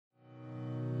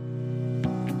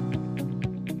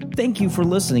Thank you for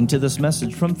listening to this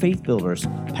message from Faith Builders.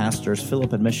 Pastors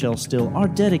Philip and Michelle Steele are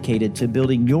dedicated to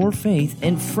building your faith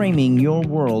and framing your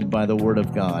world by the Word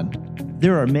of God.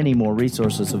 There are many more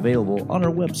resources available on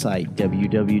our website,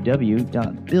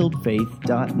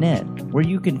 www.buildfaith.net, where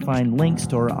you can find links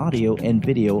to our audio and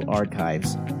video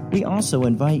archives. We also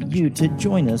invite you to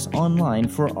join us online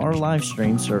for our live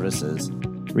stream services.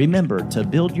 Remember to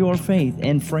build your faith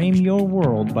and frame your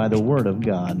world by the Word of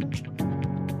God.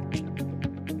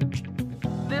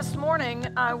 This morning,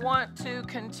 I want to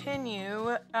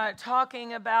continue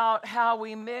talking about how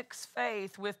we mix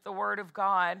faith with the Word of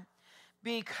God,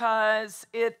 because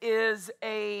it is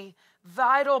a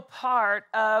vital part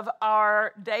of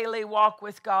our daily walk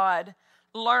with God,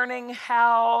 learning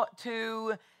how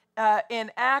to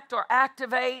enact or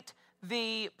activate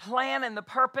the plan and the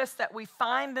purpose that we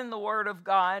find in the Word of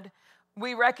God.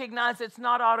 We recognize it's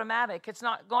not automatic. It's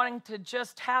not going to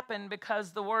just happen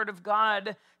because the Word of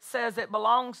God says it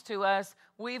belongs to us.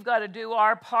 We've got to do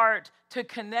our part to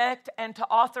connect and to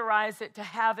authorize it to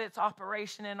have its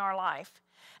operation in our life.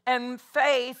 And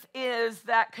faith is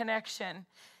that connection.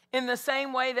 In the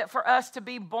same way that for us to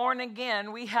be born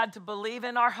again, we had to believe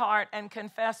in our heart and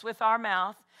confess with our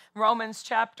mouth. Romans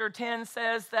chapter 10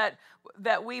 says that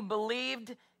we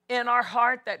believed in our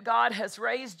heart that God has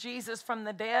raised Jesus from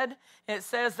the dead. It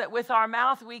says that with our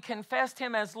mouth we confessed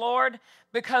him as Lord,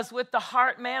 because with the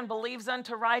heart man believes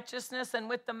unto righteousness, and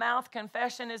with the mouth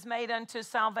confession is made unto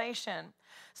salvation.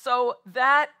 So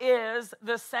that is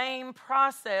the same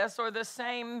process, or the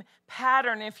same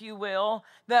pattern, if you will,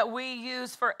 that we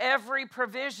use for every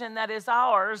provision that is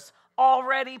ours,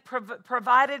 already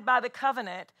provided by the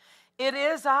covenant. It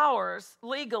is ours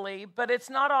legally, but it's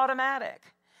not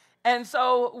automatic. And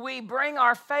so we bring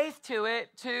our faith to it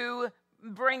to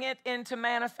bring it into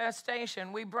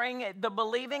manifestation. We bring it, the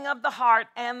believing of the heart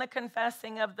and the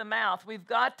confessing of the mouth. We've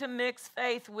got to mix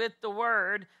faith with the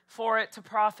Word for it to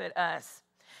profit us.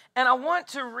 And I want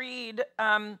to read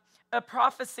a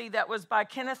prophecy that was by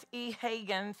Kenneth E.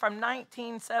 Hagin from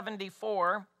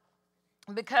 1974,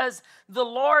 because the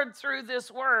Lord, through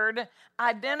this word,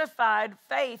 identified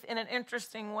faith in an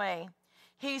interesting way.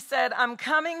 He said, I'm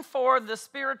coming for the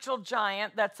spiritual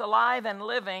giant that's alive and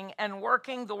living and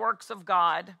working the works of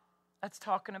God. That's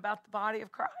talking about the body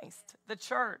of Christ, the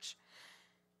church.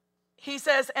 He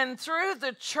says, and through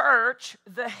the church,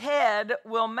 the head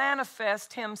will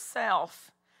manifest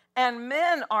himself. And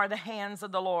men are the hands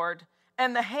of the Lord,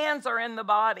 and the hands are in the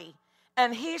body.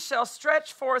 And he shall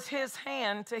stretch forth his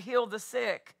hand to heal the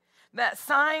sick, that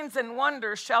signs and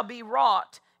wonders shall be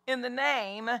wrought in the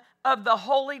name of the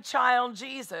Holy Child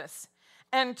Jesus.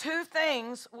 And two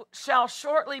things shall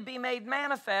shortly be made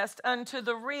manifest unto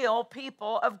the real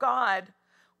people of God.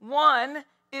 One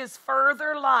is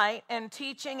further light and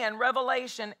teaching and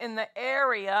revelation in the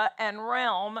area and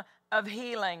realm of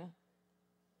healing.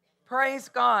 Praise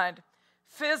God.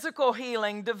 Physical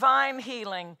healing, divine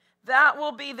healing. That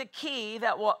will be the key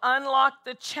that will unlock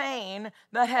the chain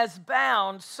that has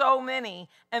bound so many,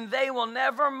 and they will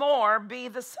never more be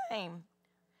the same.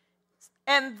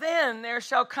 And then there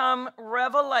shall come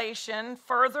revelation,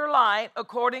 further light,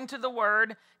 according to the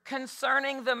word,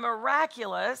 concerning the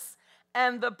miraculous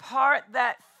and the part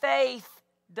that faith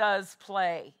does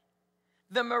play.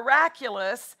 The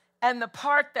miraculous and the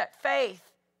part that faith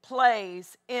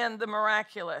plays in the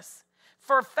miraculous.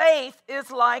 For faith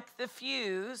is like the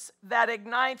fuse that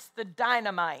ignites the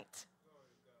dynamite.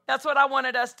 That's what I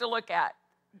wanted us to look at.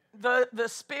 The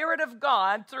Spirit of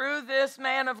God, through this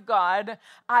man of God,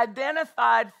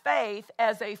 identified faith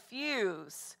as a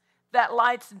fuse that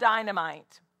lights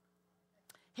dynamite.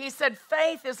 He said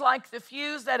faith is like the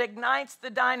fuse that ignites the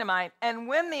dynamite. And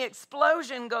when the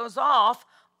explosion goes off,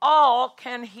 all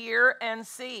can hear and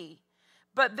see.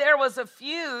 But there was a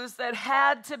fuse that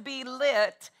had to be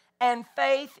lit, and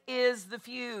faith is the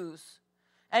fuse.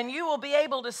 And you will be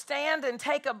able to stand and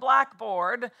take a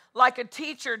blackboard like a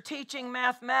teacher teaching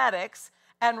mathematics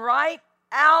and write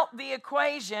out the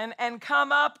equation and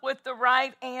come up with the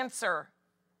right answer.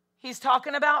 He's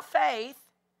talking about faith.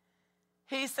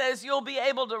 He says you'll be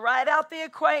able to write out the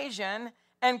equation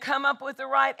and come up with the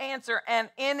right answer.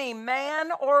 And any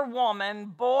man or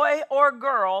woman, boy or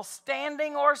girl,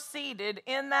 standing or seated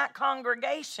in that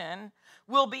congregation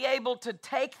will be able to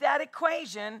take that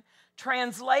equation,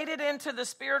 translate it into the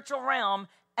spiritual realm,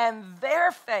 and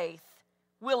their faith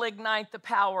will ignite the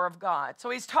power of God. So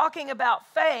he's talking about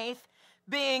faith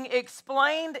being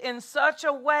explained in such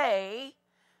a way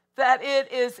that it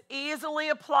is easily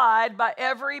applied by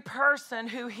every person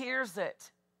who hears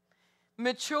it.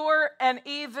 Mature and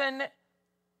even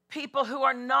people who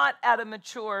are not at a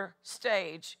mature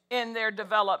stage in their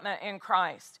development in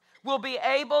Christ. will be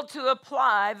able to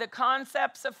apply the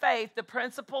concepts of faith, the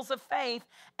principles of faith,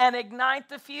 and ignite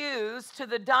the fuse to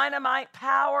the dynamite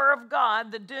power of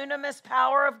God, the dunamis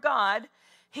power of God,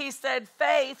 he said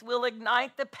faith will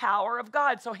ignite the power of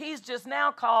God. So he's just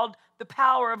now called the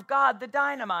power of God, the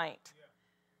dynamite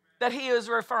that he is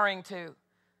referring to.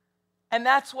 And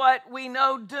that's what we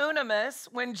know dunamis,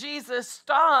 when Jesus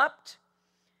stopped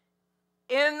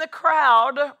in the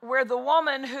crowd where the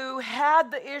woman who had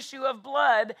the issue of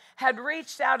blood had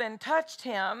reached out and touched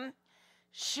him.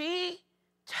 She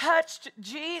touched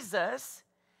Jesus,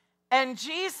 and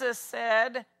Jesus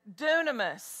said,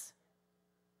 dunamis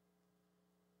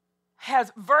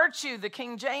has virtue, the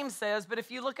King James says, but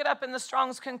if you look it up in the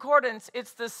Strong's Concordance,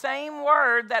 it's the same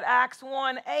word that Acts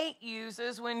 1:8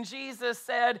 uses when Jesus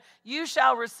said, you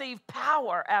shall receive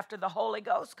power after the Holy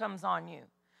Ghost comes on you.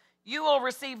 You will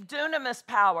receive dunamis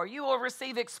power. You will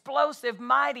receive explosive,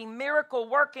 mighty,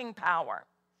 miracle-working power.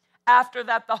 After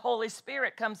that, the Holy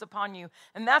Spirit comes upon you.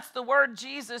 And that's the word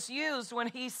Jesus used when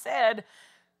he said,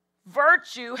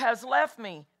 virtue has left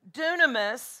me.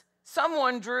 Dunamis,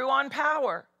 someone drew on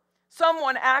power.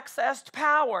 Someone accessed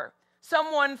power.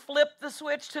 Someone flipped the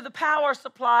switch to the power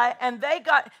supply, and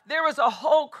there was a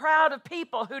whole crowd of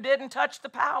people who didn't touch the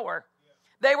power.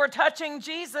 They were touching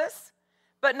Jesus,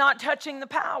 but not touching the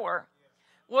power.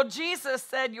 Well, Jesus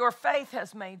said, your faith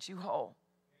has made you whole.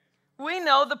 We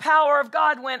know the power of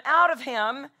God went out of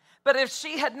him, but if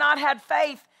she had not had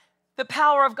faith, the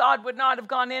power of God would not have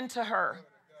gone into her.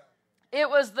 It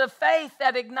was the faith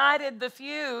that ignited the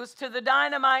fuse to the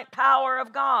dynamite power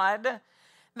of God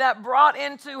that brought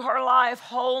into her life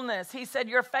wholeness. He said,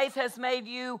 your faith has made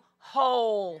you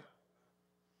whole.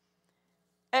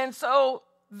 And so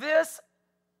this,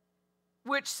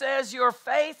 which says your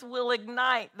faith will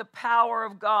ignite the power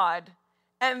of God.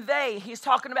 And he's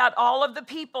talking about all of the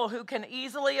people who can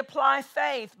easily apply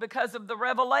faith because of the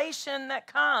revelation that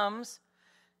comes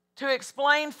to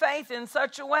explain faith in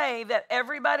such a way that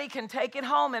everybody can take it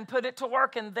home and put it to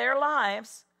work in their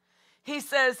lives. He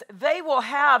says they will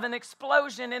have an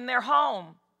explosion in their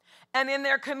home and in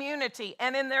their community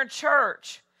and in their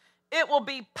church. It will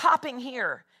be popping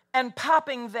here and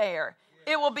popping there.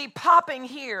 It will be popping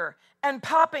here and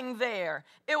popping there.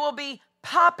 It will be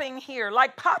popping here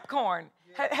like popcorn.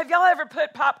 Have y'all ever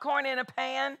put popcorn in a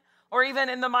pan or even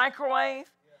in the microwave?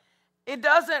 It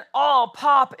doesn't all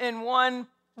pop in one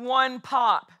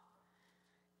pop.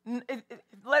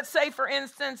 Let's say, for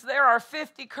instance, there are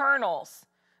 50 kernels,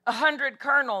 100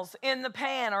 kernels in the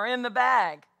pan or in the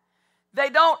bag. They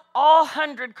don't all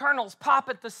 100 kernels pop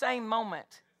at the same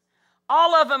moment.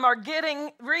 All of them are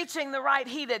reaching the right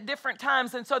heat at different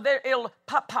times, and so it'll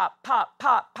pop, pop, pop,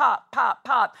 pop, pop, pop,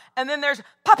 pop, and then there's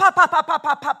pop, pop, pop, pop, pop,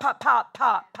 pop, pop, pop, pop,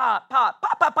 pop, pop, pop, pop,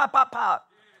 pop, pop, pop, pop.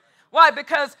 Why?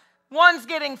 Because one's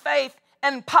getting faith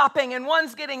and popping, and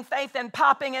one's getting faith and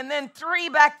popping, and then three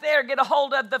back there get a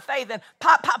hold of the faith and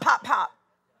pop, pop, pop, pop.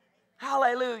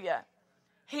 Hallelujah.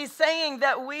 He's saying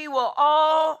that we will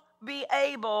all be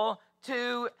able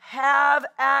to have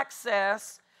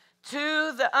access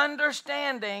to the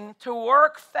understanding to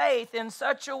work faith in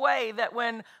such a way that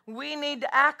when we need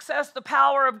to access the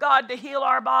power of God to heal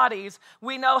our bodies,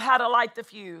 we know how to light the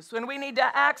fuse. When we need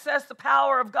to access the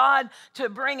power of God to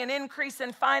bring an increase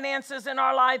in finances in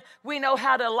our life, we know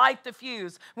how to light the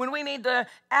fuse. When we need to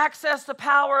access the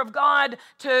power of God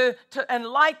and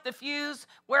light the fuse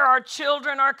where our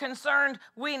children are concerned,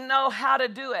 we know how to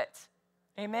do it.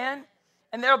 Amen?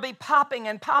 And there'll be popping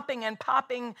and popping and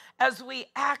popping as we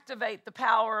activate the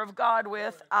power of God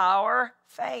with our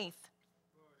faith.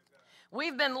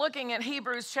 We've been looking at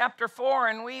Hebrews chapter 4,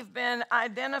 and we've been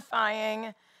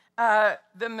identifying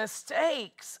the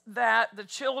mistakes that the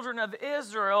children of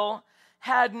Israel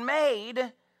had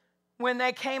made when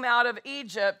they came out of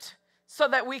Egypt, so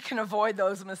that we can avoid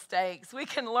those mistakes. We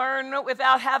can learn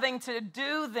without having to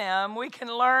do them. We can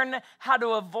learn how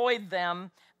to avoid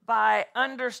them by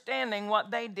understanding what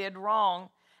they did wrong.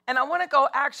 And I want to go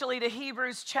actually to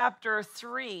Hebrews chapter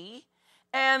 3,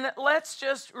 and let's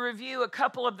just review a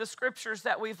couple of the scriptures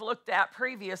that we've looked at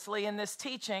previously in this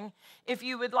teaching. If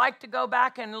you would like to go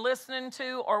back and listen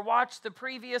to or watch the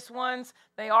previous ones,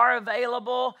 they are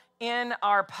available in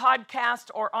our podcast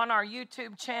or on our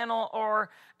YouTube channel, or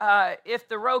if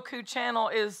the Roku channel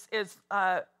is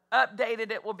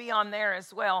updated, it will be on there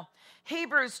as well.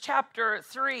 Hebrews chapter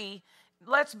 3,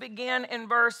 let's begin in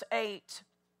verse 8. It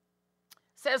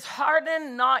says,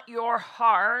 harden not your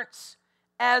hearts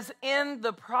as in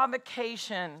the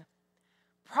provocation.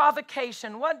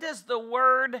 Provocation. What does the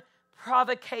word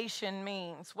provocation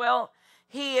mean? Well,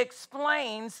 he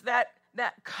explains that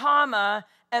comma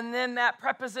and then that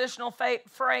prepositional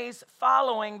phrase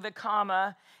following the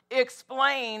comma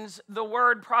explains the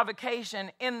word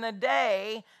provocation. In the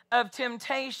day of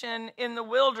temptation in the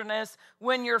wilderness,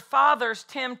 when your fathers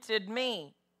tempted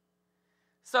me.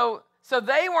 So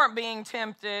they weren't being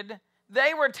tempted,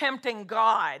 they were tempting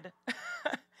God.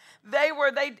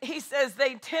 He says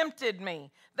they tempted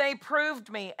me, they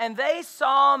proved me, and they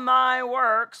saw my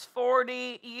works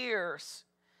 40 years.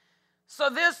 So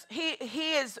he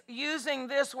is using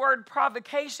this word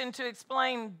provocation to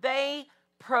explain they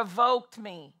provoked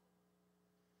me.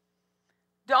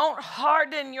 Don't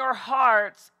harden your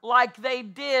hearts like they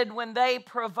did when they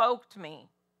provoked me.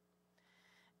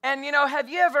 And, have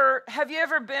you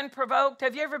ever been provoked?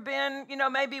 Have you ever been,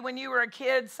 maybe when you were a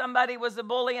kid, somebody was a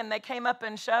bully and they came up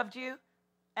and shoved you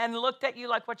and looked at you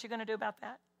like, what you going to do about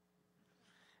that?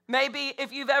 Maybe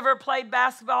if you've ever played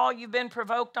basketball, you've been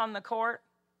provoked on the court,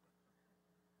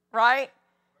 right?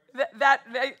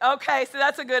 Okay, so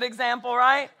that's a good example,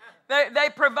 right? They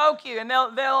provoke you, and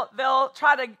they'll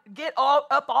try to get all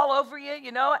over you,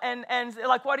 and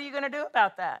like, what are you going to do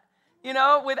about that?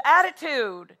 With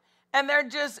attitude. And they're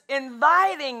just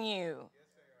inviting you.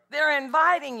 They're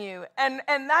inviting you. And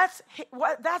that's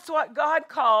what God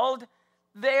called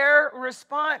their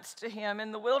response to him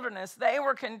in the wilderness. They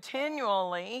were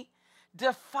continually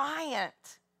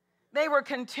defiant. They were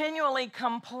continually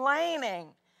complaining.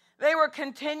 They were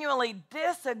continually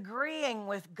disagreeing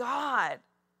with God.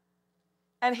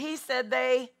 And he said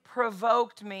they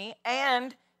provoked me,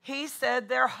 and he said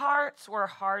their hearts were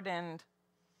hardened.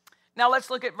 Now let's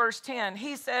look at verse 10.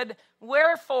 He said,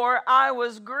 wherefore I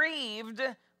was grieved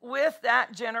with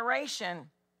that generation.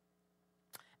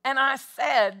 And I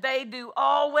said, they do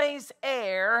always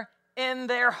err in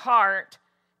their heart,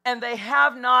 and they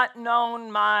have not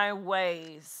known my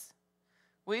ways.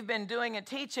 We've been doing a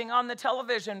teaching on the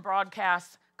television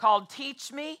broadcast called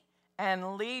Teach Me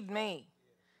and Lead Me.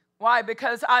 Why?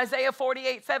 Because Isaiah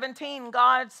 48:17,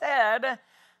 God said,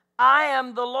 I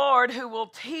am the Lord who will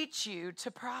teach you to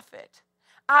profit.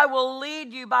 I will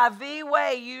lead you by the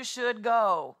way you should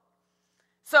go.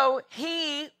 So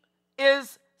he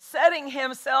is setting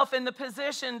himself in the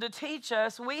position to teach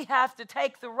us. We have to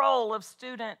take the role of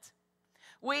student.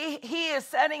 He is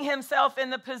setting himself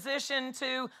in the position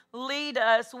to lead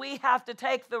us. We have to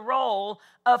take the role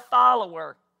of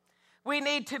follower. We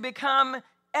need to become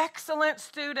excellent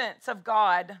students of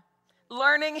God,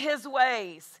 learning his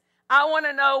ways. I want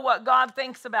to know what God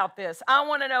thinks about this. I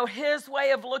want to know his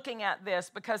way of looking at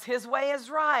this, because his way is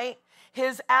right.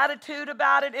 His attitude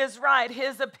about it is right.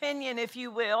 His opinion, if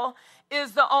you will,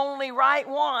 is the only right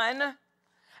one.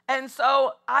 And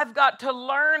so I've got to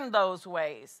learn those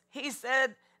ways. He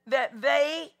said that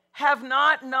they have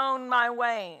not known my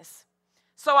ways.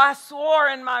 So I swore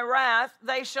in my wrath,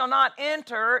 they shall not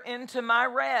enter into my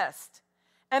rest.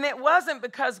 And it wasn't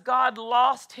because God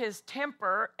lost his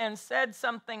temper and said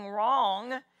something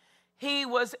wrong. He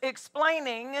was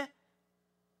explaining,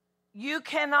 you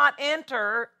cannot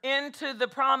enter into the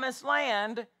promised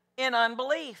land in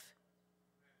unbelief.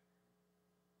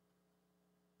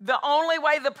 The only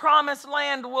way the promised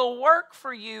land will work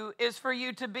for you is for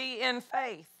you to be in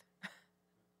faith.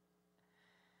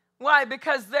 Why?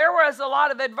 Because there was a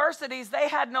lot of adversities they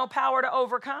had no power to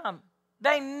overcome.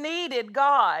 They needed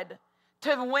God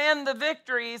to win the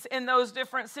victories in those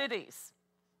different cities.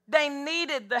 They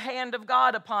needed the hand of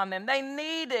God upon them. They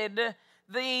needed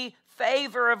the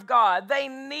favor of God. They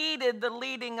needed the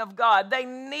leading of God. They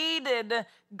needed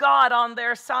God on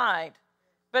their side.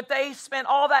 But they spent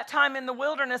all that time in the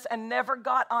wilderness and never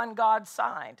got on God's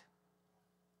side.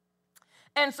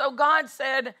 And so God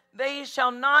said, they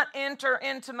shall not enter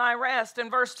into my rest. And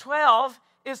verse 12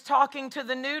 is talking to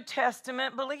the New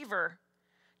Testament believer.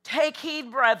 Take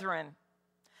heed, brethren,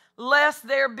 lest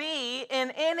there be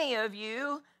in any of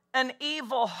you an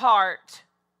evil heart.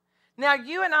 Now,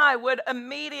 you and I would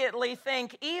immediately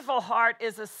think evil heart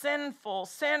is a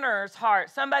sinner's heart,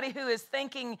 somebody who is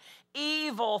thinking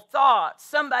evil thoughts,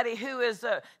 somebody who is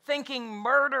thinking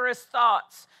murderous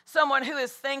thoughts, someone who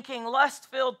is thinking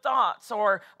lust-filled thoughts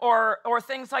or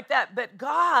things like that. But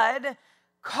God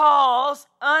calls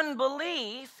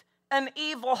unbelief an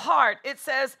evil heart. It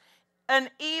says, an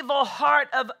evil heart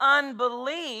of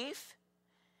unbelief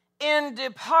in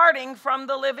departing from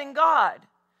the living God.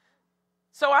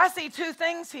 So I see two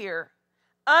things here.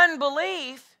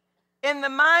 Unbelief in the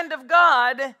mind of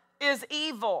God is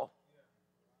evil.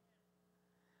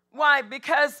 Why?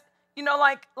 Because,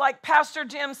 like Pastor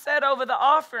Jim said over the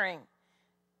offering,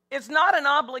 it's not an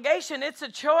obligation, it's a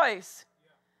choice.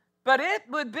 But it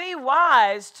would be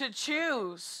wise to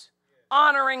choose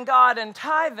honoring God and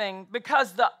tithing,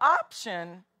 because the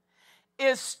option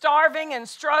is starving and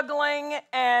struggling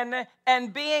and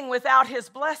being without his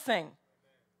blessing.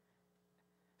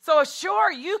 So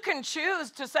sure, you can choose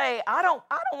to say, I don't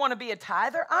want to be a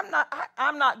tither.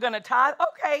 I'm not going to tithe.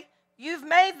 Okay, you've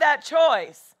made that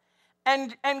choice.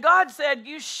 And God said,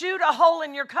 you shoot a hole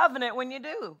in your covenant when you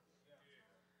do.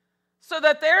 So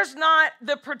that there's not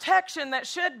the protection that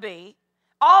should be.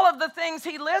 All of the things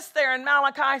he lists there in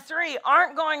Malachi 3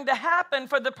 aren't going to happen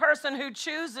for the person who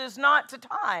chooses not to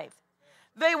tithe.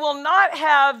 They will not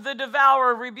have the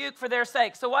devourer rebuke for their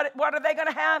sake. So what are they going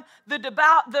to have? The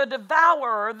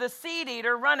devourer, the seed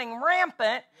eater, running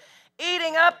rampant,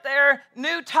 eating up their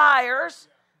new tires.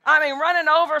 I mean, running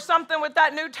over something with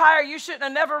that new tire you shouldn't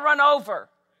have never run over.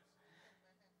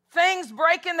 Things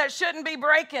breaking that shouldn't be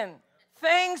breaking.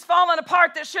 Things falling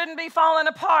apart that shouldn't be falling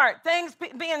apart. Things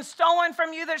being stolen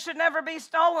from you that should never be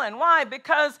stolen. Why?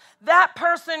 Because that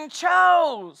person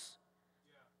chose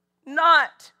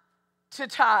not to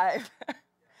tithe.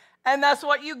 And that's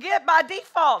what you get by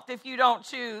default if you don't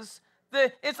choose.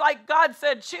 It's like God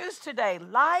said, choose today,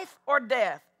 life or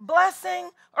death, blessing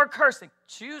or cursing.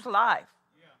 Choose life.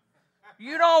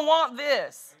 You don't want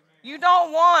this. You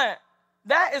don't want.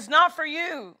 That is not for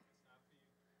you.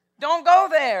 Don't go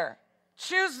there.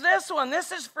 Choose this one.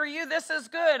 This is for you. This is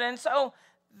good. And so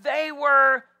they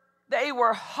were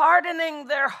hardening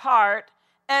their heart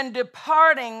and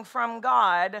departing from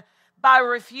God by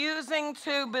refusing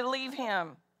to believe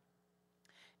him.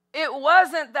 It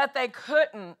wasn't that they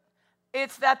couldn't,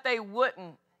 it's that they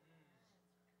wouldn't.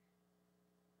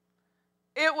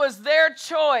 It was their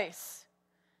choice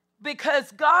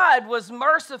because God was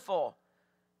merciful.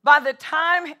 By the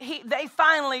time they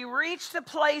finally reached the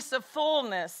place of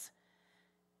fullness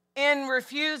in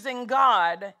refusing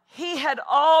God, he had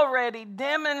already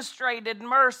demonstrated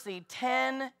mercy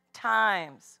 10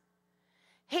 times.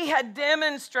 He had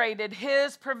demonstrated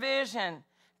his provision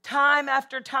time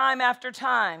after time after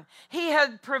time. He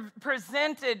had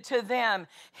presented to them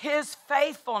his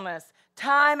faithfulness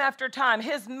time after time,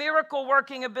 his miracle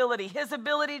working ability, his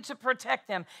ability to protect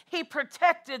them. He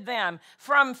protected them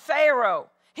from Pharaoh.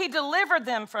 He delivered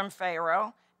them from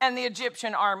Pharaoh and the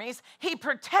Egyptian armies. He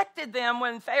protected them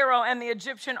when Pharaoh and the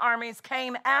Egyptian armies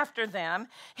came after them.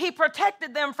 He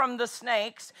protected them from the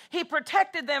snakes. He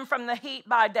protected them from the heat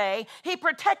by day. He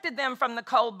protected them from the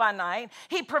cold by night.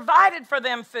 He provided for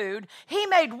them food. He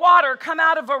made water come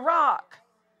out of a rock,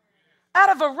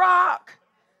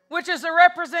 which is a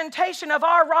representation of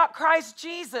our rock, Christ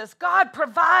Jesus. God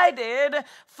provided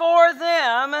for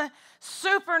them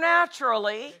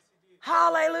supernaturally.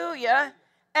 Hallelujah.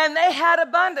 And they had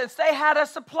abundance. They had a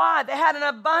supply. They had an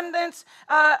abundance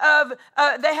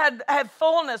they had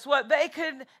fullness, what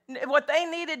they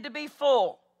needed to be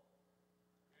full.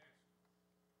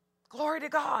 Glory to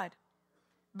God.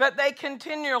 But they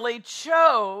continually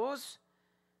chose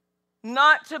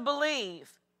not to believe.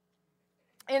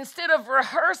 Instead of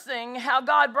rehearsing how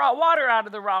God brought water out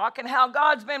of the rock and how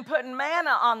God's been putting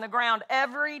manna on the ground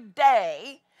every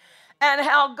day, and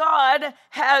how God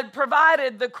had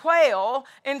provided the quail,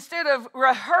 instead of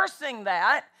rehearsing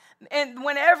that, and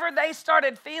whenever they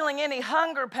started feeling any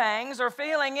hunger pangs or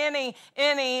feeling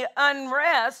any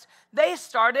unrest, they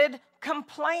started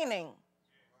complaining.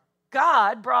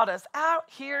 God brought us out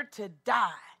here to die.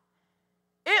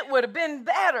 It would have been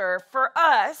better for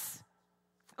us.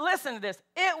 Listen to this.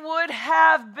 It would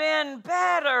have been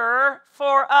better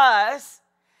for us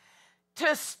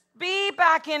to be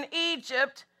back in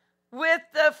Egypt with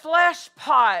the flesh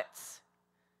pots,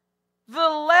 the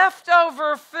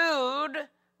leftover food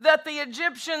that the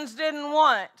Egyptians didn't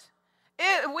want.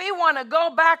 We want to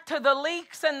go back to the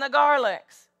leeks and the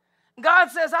garlics. God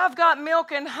says, I've got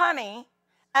milk and honey,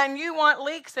 and you want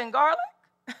leeks and garlic?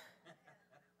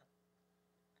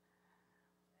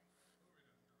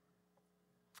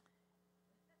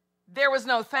 There was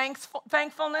no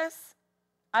thankfulness.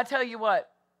 I tell you what,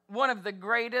 one of the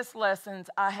greatest lessons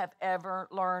I have ever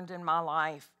learned in my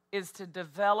life is to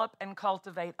develop and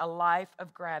cultivate a life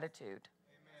of gratitude.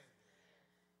 Amen.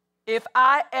 If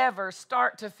I ever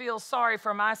start to feel sorry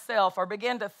for myself or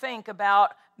begin to think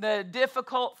about the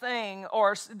difficult thing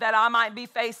or that I might be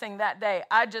facing that day,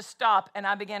 I just stop and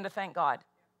I begin to thank God.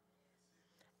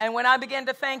 And when I begin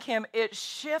to thank Him, it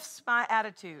shifts my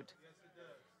attitude.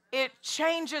 It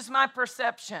changes my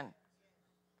perception.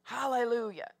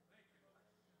 Hallelujah.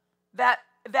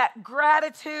 That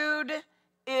gratitude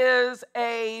is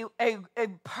a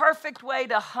perfect way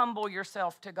to humble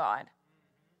yourself to God.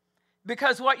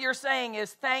 Because what you're saying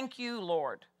is, thank you,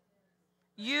 Lord.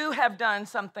 You have done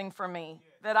something for me.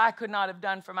 that I could not have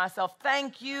done for myself.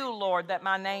 Thank you, Lord, that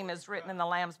my name is written in the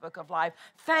Lamb's Book of Life.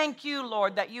 Thank you,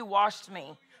 Lord, that you washed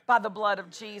me by the blood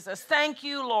of Jesus. Thank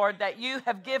you, Lord, that you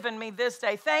have given me this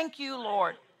day. Thank you,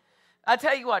 Lord. I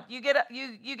tell you what, you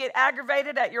get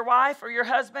aggravated at your wife or your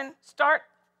husband, start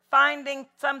finding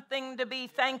something to be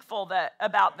thankful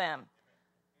about them.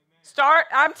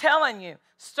 I'm telling you,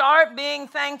 start being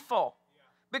thankful.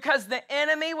 Because the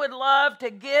enemy would love to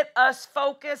get us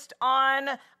focused on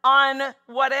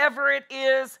whatever it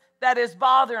is that is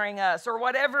bothering us, or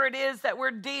whatever it is that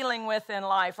we're dealing with in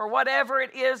life, or whatever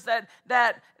it is that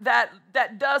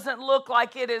doesn't look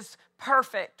like it is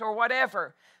perfect, or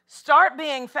whatever. Start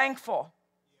being thankful,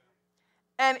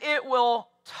 and it will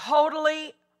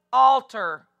totally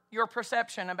alter your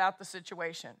perception about the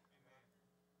situation.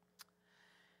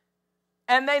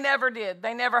 And they never did.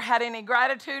 They never had any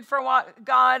gratitude for what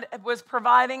God was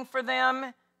providing for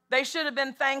them. They should have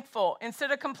been thankful.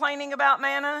 Instead of complaining about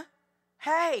manna,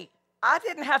 hey, I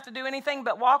didn't have to do anything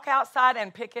but walk outside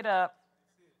and pick it up.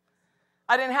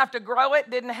 I didn't have to grow it,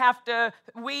 didn't have to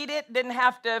weed it, didn't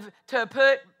have to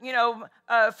put,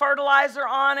 fertilizer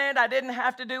on it. I didn't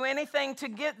have to do anything to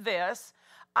get this.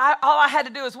 All I had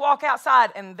to do is walk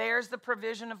outside, and there's the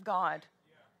provision of God.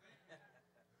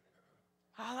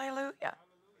 Hallelujah.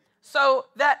 So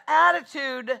that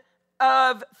attitude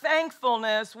of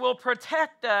thankfulness will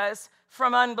protect us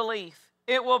from unbelief.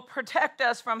 It will protect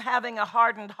us from having a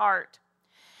hardened heart.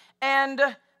 And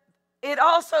it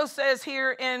also says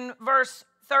here in verse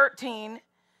 13,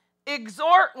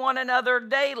 exhort one another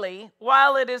daily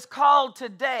while it is called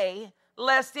today,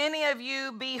 lest any of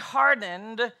you be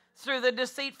hardened through the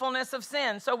deceitfulness of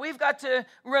sin. So we've got to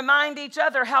remind each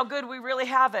other how good we really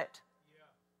have it.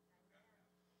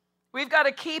 We've got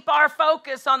to keep our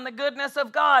focus on the goodness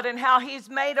of God and how He's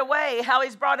made a way, how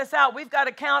He's brought us out. We've got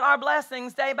to count our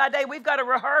blessings day by day. We've got to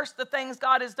rehearse the things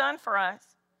God has done for us.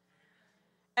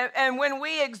 And when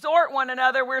we exhort one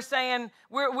another, we're saying,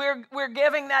 we're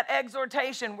giving that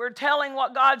exhortation. We're telling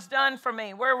what God's done for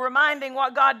me. We're reminding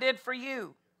what God did for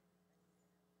you.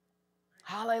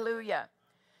 Hallelujah.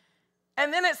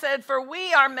 And then it said, for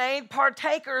we are made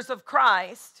partakers of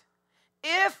Christ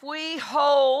if we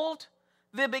hold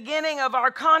the beginning of our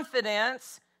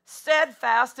confidence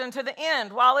steadfast unto the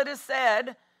end. While it is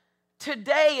said,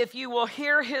 today if you will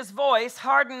hear His voice,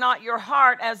 harden not your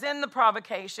heart as in the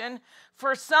provocation.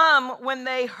 For some, when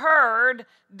they heard,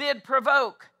 did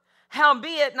provoke.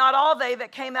 Howbeit not all they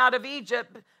that came out of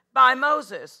Egypt by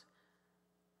Moses.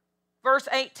 Verse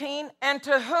 18, and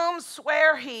to whom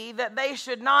sware He that they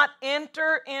should not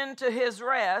enter into His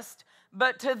rest,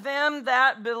 but to them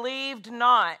that believed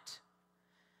not.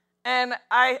 And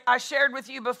I shared with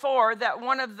you before that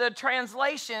one of the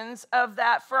translations of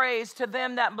that phrase, to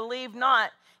them that believe not,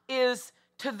 is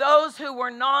to those who were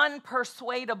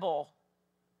non-persuadable.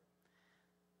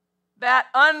 That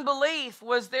unbelief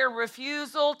was their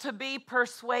refusal to be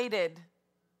persuaded.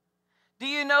 Do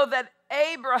you know that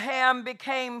Abraham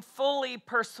became fully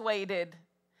persuaded?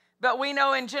 But we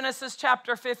know in Genesis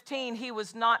chapter 15, he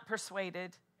was not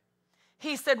persuaded.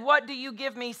 He said, what do you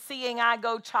give me seeing I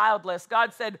go childless?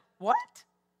 God said, what?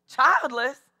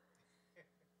 Childless?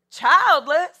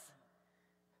 Childless?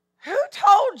 Who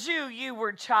told you you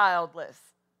were childless?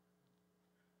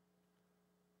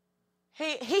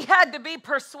 He had to be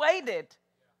persuaded.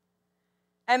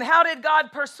 And how did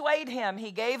God persuade him?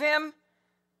 He gave him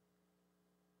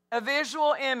a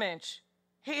visual image.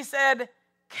 He said,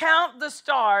 count the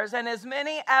stars, and as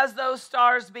many as those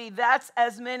stars be, that's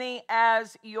as many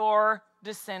as your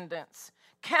descendants.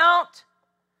 Count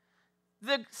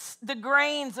the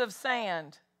grains of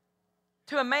sand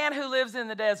to a man who lives in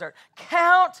the desert.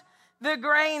 Count the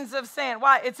grains of sand.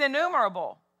 Why? It's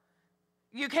innumerable.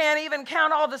 You can't even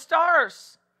count all the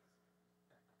stars.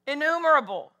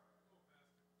 Innumerable.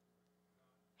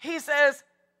 He says,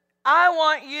 I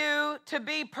want you to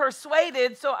be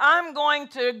persuaded, so I'm going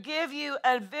to give you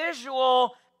a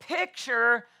visual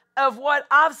picture of what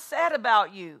I've said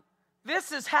about you.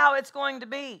 This is how it's going to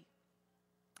be.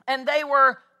 And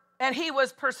he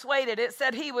was persuaded. It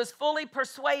said he was fully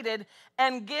persuaded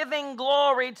and giving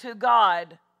glory to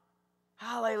God.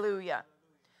 Hallelujah.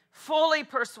 Fully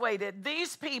persuaded.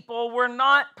 These people were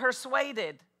not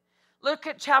persuaded. Look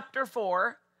at chapter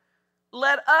 4.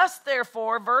 Let us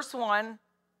therefore, verse 1,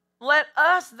 let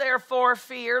us therefore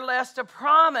fear lest a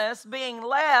promise being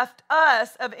left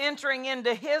us of entering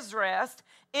into His rest,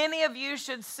 any of you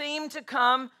should seem to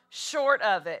come short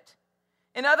of it.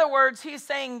 In other words, he's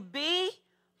saying, be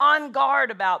on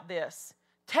guard about this.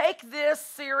 Take this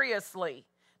seriously.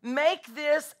 Make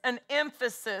this an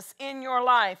emphasis in your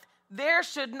life. there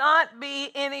should not be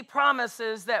any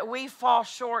promises that we fall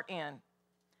short in.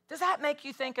 Does that make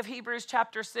you think of Hebrews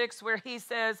chapter 6 where he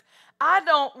says, I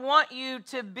don't want you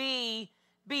to be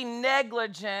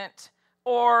negligent,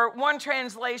 or one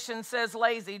translation says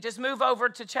lazy. Just move over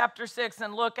to chapter 6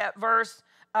 and look at verse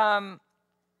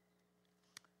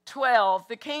 12.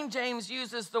 The King James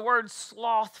uses the word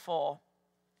slothful.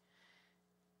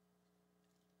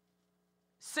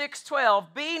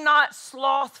 6:12, be not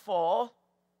slothful,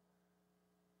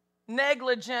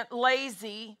 negligent,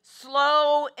 lazy,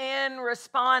 slow in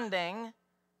responding,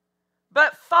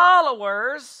 but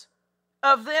followers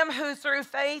of them who through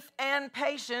faith and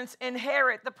patience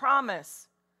inherit the promise.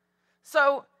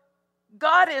 So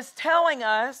God is telling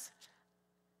us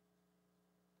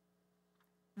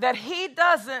that he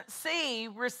doesn't see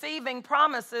receiving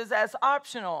promises as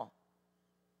optional.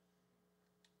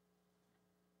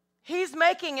 He's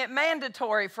making it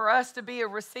mandatory for us to be a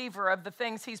receiver of the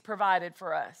things he's provided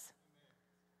for us.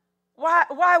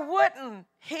 Why wouldn't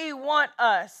he want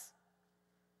us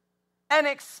and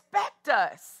expect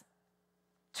us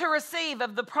to receive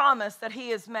of the promise that he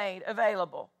has made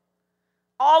available?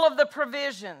 All of the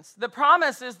provisions. The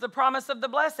promise is the promise of the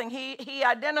blessing. He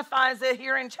identifies it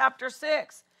here in chapter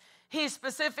 6. He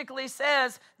specifically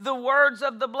says the words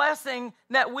of the blessing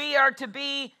that we are to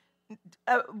be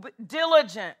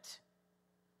diligent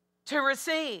to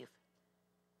receive.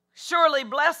 Surely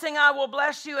blessing I will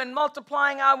bless you, and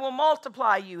multiplying I will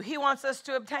multiply you. He wants us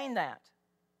to obtain that.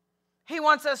 He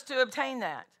wants us to obtain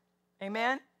that.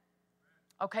 Amen?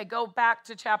 Okay, go back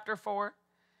to chapter 4.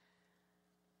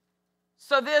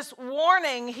 So this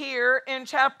warning here in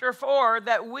chapter 4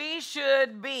 that we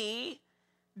should be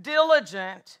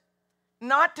diligent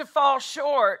not to fall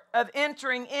short of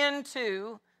entering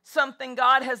into something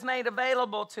God has made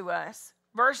available to us.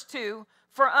 Verse 2,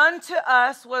 for unto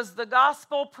us was the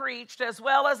gospel preached as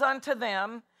well as unto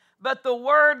them, but the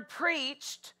word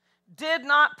preached did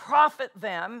not profit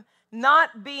them,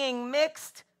 not being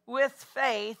mixed with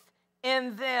faith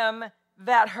in them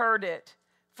that heard it.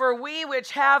 For we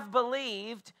which have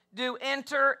believed do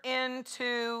enter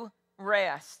into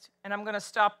rest. And I'm going to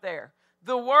stop there.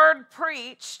 The word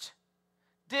preached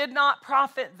did not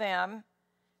profit them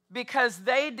because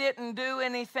they didn't do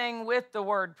anything with the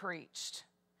word preached.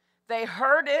 They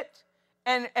heard it,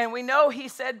 and we know he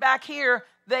said back here,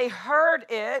 they heard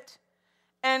it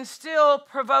and still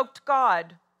provoked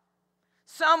God.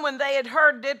 Some, when they had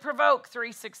heard, did provoke,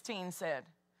 3:16 said.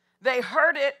 They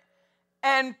heard it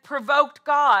and provoked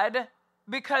God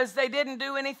because they didn't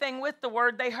do anything with the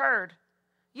word they heard.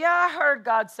 Yeah, I heard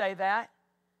God say that,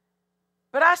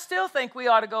 but I still think we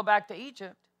ought to go back to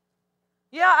Egypt.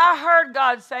 Yeah, I heard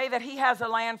God say that he has a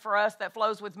land for us that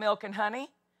flows with milk and honey,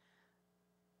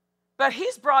 but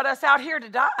he's brought us out here to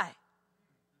die.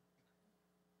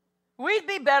 We'd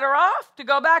be better off to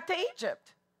go back to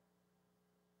Egypt.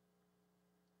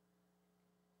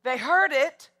 They heard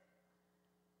it,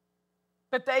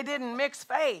 but they didn't mix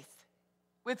faith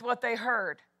with what they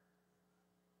heard.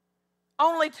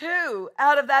 Only 2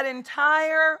 out of that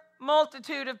entire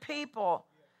multitude of people,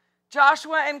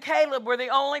 Joshua and Caleb, were the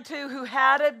only 2 who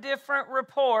had a different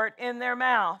report in their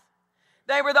mouth.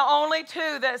 They were the only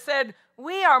 2 that said,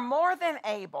 we are more than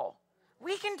able.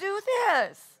 We can do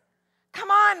this. Come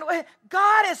on,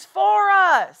 God is for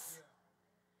us.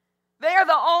 They are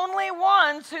the only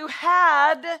ones who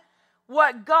had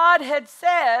what God had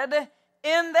said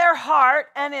in their heart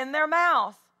and in their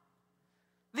mouth.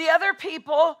 The other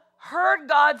people heard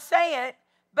God say it,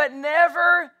 but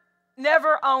never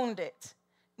owned it.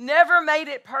 Never made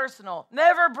it personal.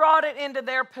 Never brought it into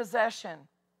their possession.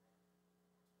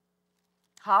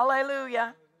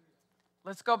 Hallelujah.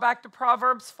 Let's go back to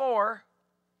Proverbs 4.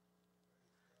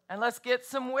 And let's get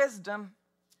some wisdom.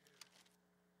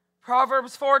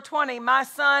 Proverbs 4:20. My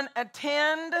son,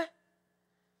 attend,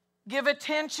 give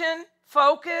attention,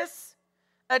 focus,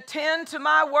 attend to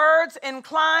my words,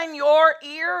 incline your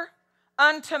ear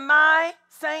unto my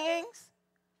sayings.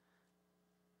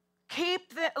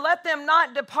 Let them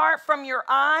not depart from your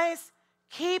eyes.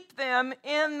 Keep them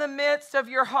in the midst of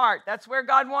your heart. That's where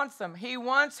God wants them. He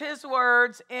wants his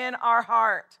words in our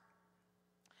heart.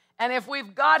 And if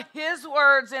we've got his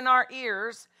words in our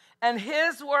ears and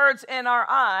his words in our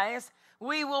eyes,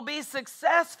 we will be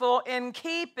successful in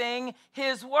keeping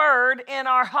his word in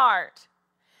our heart.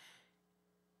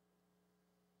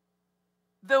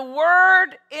 The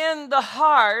word in the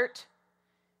heart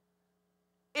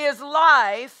is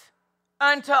life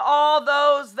unto all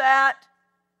those that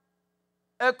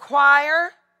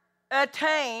acquire,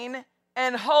 attain,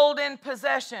 and hold in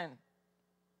possession.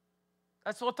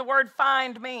 That's what the word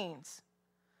find means.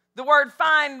 The word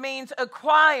find means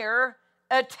acquire,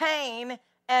 attain,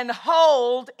 and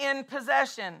hold in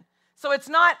possession. So it's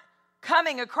not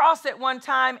coming across it one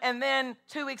time and then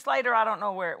 2 weeks later, I don't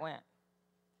know where it went.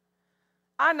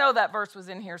 I know that verse was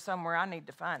in here somewhere. I need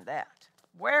to find that.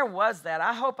 Where was that?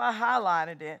 I hope I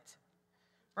highlighted it.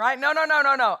 Right? No.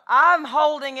 I'm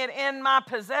holding it in my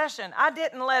possession. I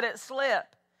didn't let it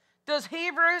slip. Does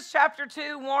Hebrews chapter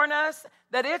 2 warn us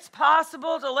that it's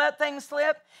possible to let things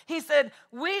slip? He said,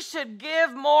 we should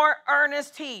give more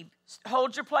earnest heed.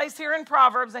 Hold your place here in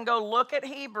Proverbs and go look at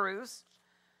Hebrews,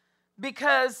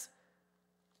 because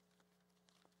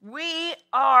we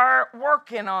are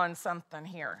working on something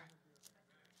here.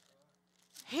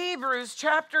 Hebrews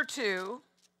chapter 2,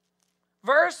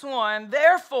 verse 1,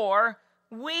 therefore,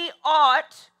 we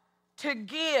ought to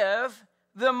give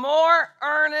the more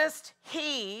earnest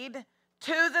heed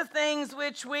to the things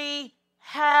which we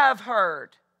have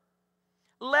heard,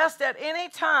 lest at any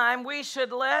time we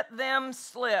should let them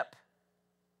slip.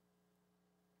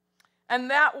 And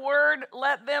that word,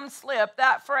 let them slip,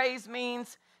 that phrase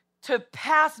means to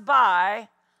pass by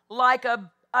like a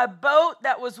boat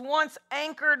that was once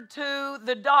anchored to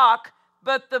the dock,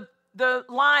 but the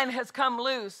line has come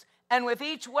loose. And with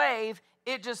each wave,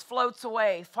 it just floats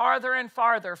away farther and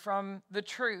farther from the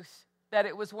truth that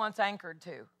it was once anchored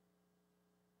to.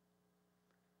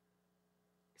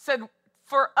 Said,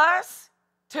 for us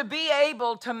to be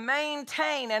able to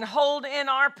maintain and hold in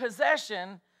our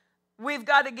possession, we've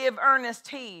got to give earnest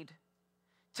heed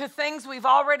to things we've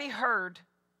already heard.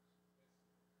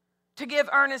 To give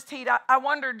earnest heed. I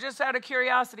wondered, just out of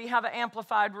curiosity, how the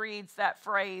Amplified reads that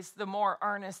phrase, the more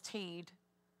earnest heed.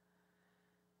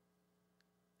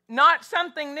 Not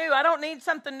something new. I don't need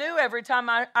something new every time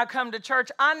I come to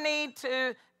church. I need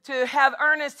to have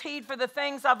earnest heed for the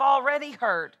things I've already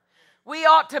heard. We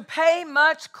ought to pay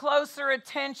much closer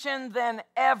attention than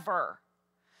ever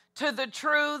to the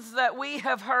truths that we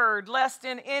have heard, lest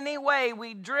in any way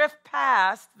we drift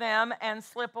past them and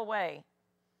slip away.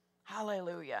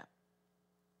 Hallelujah.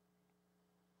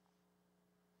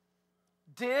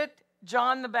 Did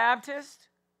John the Baptist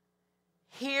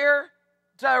hear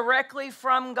directly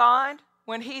from God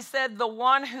when he said, the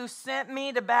one who sent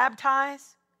me to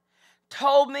baptize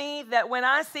told me that when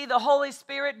I see the Holy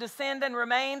Spirit descend and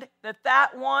remain,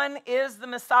 that one is the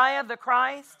Messiah, the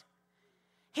Christ?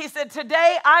 He said,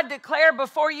 today I declare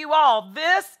before you all,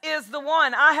 this is the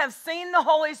one. I have seen the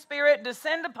Holy Spirit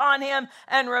descend upon him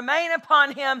and remain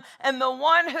upon him, and the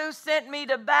one who sent me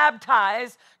to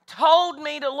baptize told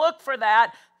me to look for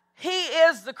that. He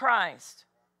is the Christ.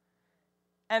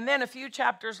 And then a few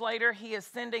chapters later, he is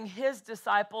sending his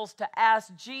disciples to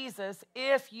ask Jesus,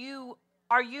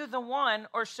 are you the one,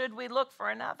 or should we look for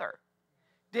another?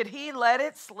 Did he let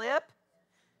it slip?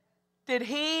 Did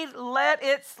he let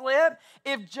it slip?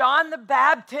 If John the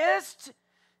Baptist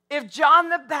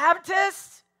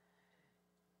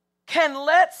can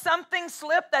let something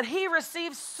slip that he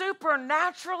received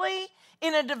supernaturally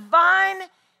in a divine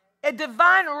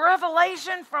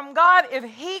revelation from God, if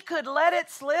he could let it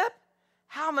slip,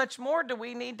 how much more do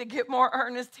we need to give more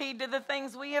earnest heed to the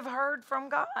things we have heard from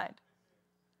God?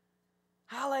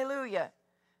 Hallelujah.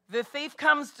 The thief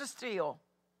comes to steal.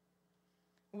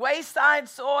 Wayside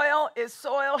soil is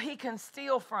soil he can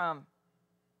steal from.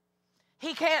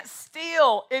 He can't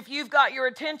steal if you've got your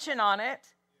attention on it.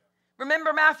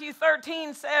 Remember, Matthew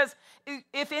 13 says,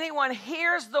 if anyone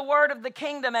hears the word of the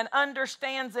kingdom and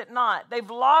understands it not, they've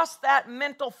lost that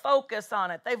mental focus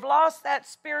on it. They've lost that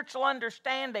spiritual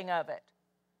understanding of it.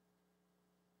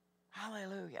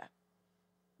 Hallelujah.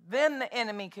 Then the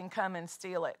enemy can come and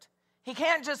steal it. He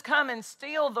can't just come and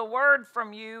steal the word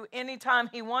from you anytime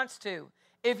he wants to.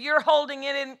 If you're holding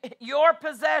it in your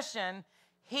possession,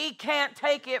 he can't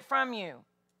take it from you.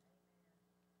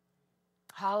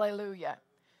 Hallelujah.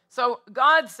 So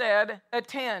God said,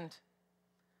 attend.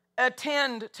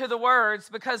 Attend to the words,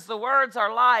 because the words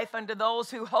are life unto those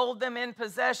who hold them in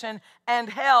possession, and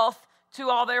health to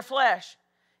all their flesh.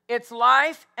 It's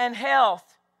life and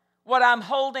health. What I'm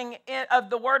holding of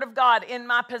the word of God in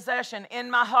my possession,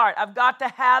 in my heart. I've got to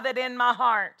have it in my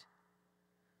heart.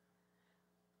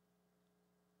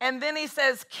 And then he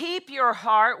says, keep your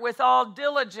heart with all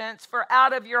diligence, for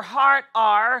out of your heart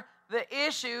are the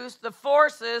issues, the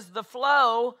forces, the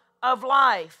flow of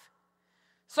life.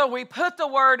 So we put the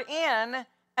word in,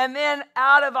 and then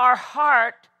out of our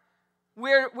heart,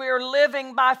 we're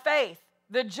living by faith.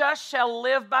 The just shall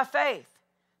live by faith.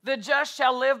 The just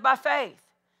shall live by faith.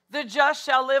 The just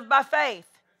shall live by faith.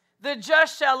 The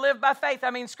just shall live by faith.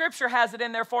 I mean, Scripture has it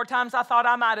in there 4 times. I thought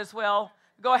I might as well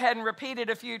go ahead and repeat it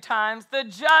a few times. The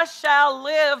just shall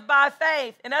live by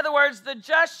faith. In other words, the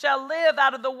just shall live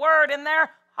out of the word in their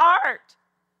heart.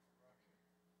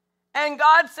 And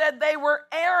God said they were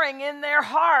erring in their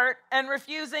heart and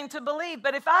refusing to believe.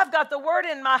 But if I've got the word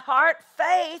in my heart,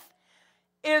 faith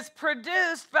is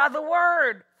produced by the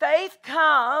word. Faith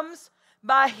comes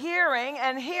by hearing,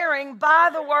 and hearing by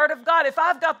the word of God. If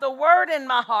I've got the word in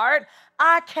my heart,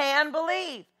 I can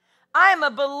believe. I am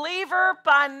a believer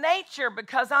by nature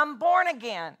because I'm born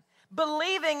again.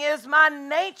 Believing is my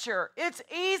nature. It's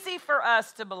easy for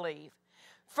us to believe.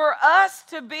 For us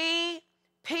to be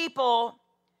people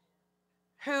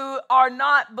who are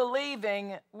not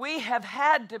believing, we have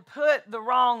had to put the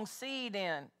wrong seed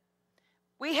in.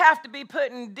 We have to be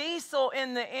putting diesel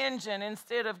in the engine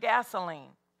instead of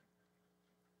gasoline.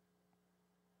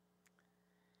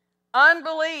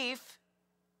 Unbelief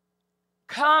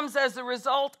comes as a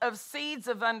result of seeds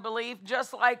of unbelief,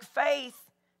 just like faith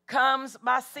comes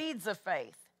by seeds of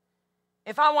faith.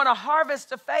 If I want to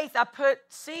harvest of faith, I put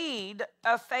seed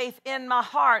of faith in my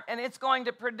heart, and it's going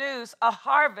to produce a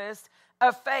harvest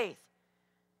of faith.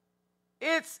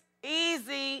 It's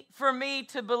easy for me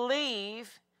to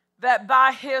believe that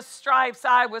by his stripes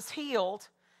I was healed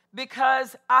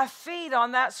because I feed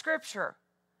on that scripture.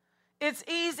 It's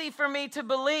easy for me to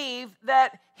believe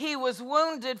that he was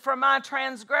wounded for my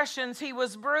transgressions, he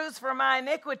was bruised for my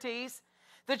iniquities.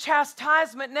 The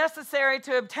chastisement necessary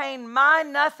to obtain my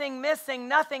nothing missing,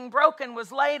 nothing broken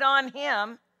was laid on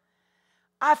him.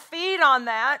 I feed on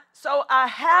that, so I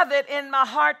have it in my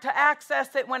heart to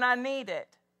access it when I need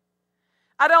it.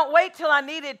 I don't wait till I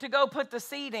need it to go put the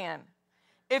seed in.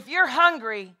 If you're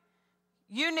hungry,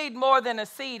 you need more than a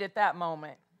seed at that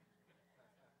moment.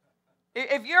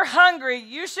 If you're hungry,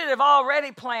 you should have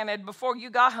already planted before you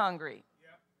got hungry.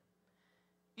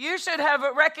 You should have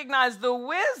recognized the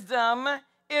wisdom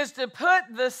is to put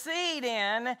the seed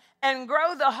in and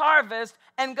grow the harvest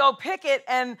and go pick it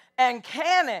and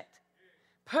can it.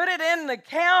 Put it in the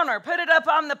counter. Put it up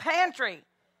on the pantry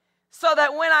so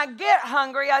that when I get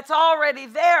hungry, it's already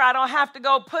there. I don't have to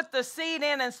go put the seed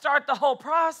in and start the whole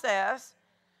process.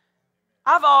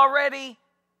 I've already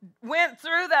went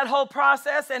through that whole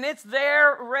process and it's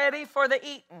there ready for the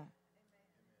eating.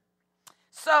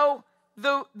 So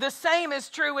the same is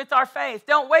true with our faith.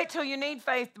 Don't wait till you need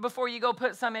faith before you go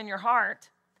put some in your heart.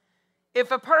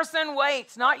 If a person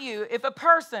waits, not you, if a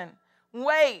person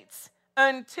waits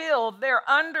until they're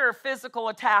under physical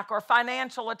attack or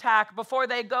financial attack before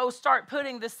they go start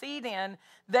putting the seed in,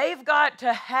 they've got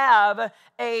to have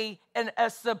a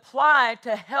supply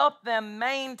to help them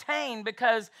maintain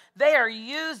because they are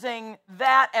using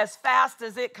that as fast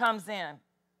as it comes in.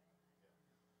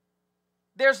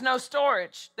 There's no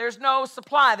storage. There's no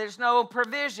supply. There's no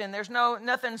provision. There's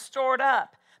nothing stored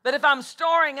up. But if I'm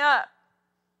storing up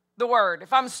the word,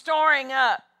 if I'm storing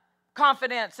up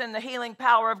confidence in the healing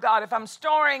power of God, if I'm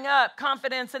storing up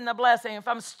confidence in the blessing, if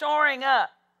I'm storing up,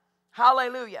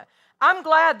 hallelujah. I'm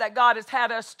glad that God has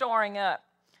had us storing up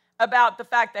about the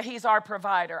fact that he's our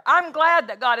provider. I'm glad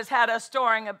that God has had us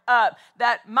storing up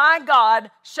that my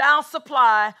God shall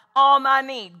supply all my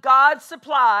need. God's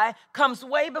supply comes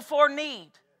way before need.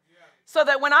 So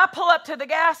that when I pull up to the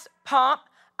gas pump,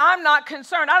 I'm not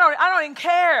concerned. I don't even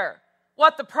care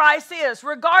what the price is.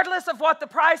 Regardless of what the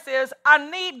price is, I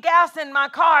need gas in my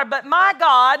car, but my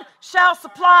God shall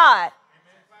supply.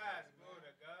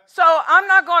 So I'm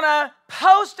not going to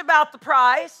post about the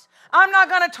price. I'm not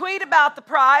going to tweet about the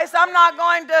price. I'm not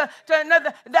going to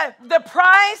the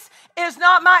price is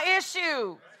not my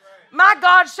issue. My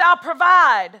God shall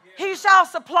provide. He shall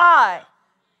supply.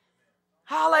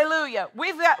 Hallelujah.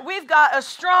 We've got a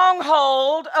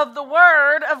stronghold of the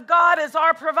word of God as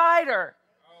our provider.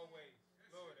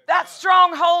 That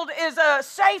stronghold is a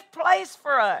safe place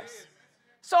for us.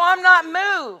 So I'm not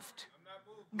moved.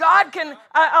 God can,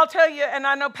 I'll tell you, and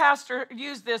I know Pastor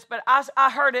used this, but I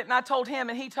heard it and I told him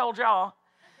and he told y'all.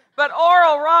 But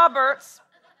Oral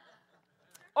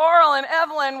and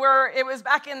Evelyn it was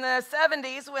back in the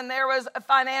 70s when there was a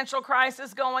financial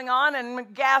crisis going on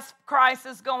and gas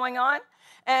crisis going on.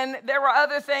 And there were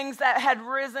other things that had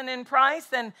risen in price.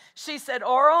 And she said,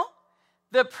 Oral,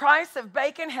 the price of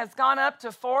bacon has gone up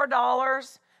to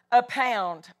 $4 a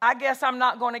pound. I guess I'm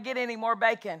not going to get any more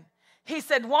bacon. He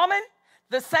said, woman,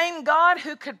 the same God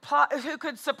who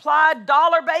could supply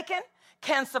dollar bacon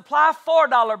can supply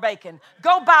 $4 bacon.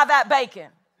 Go buy that bacon.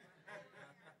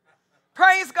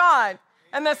 Praise God.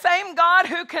 And the same God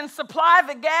who can supply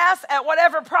the gas at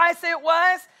whatever price it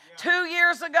was 2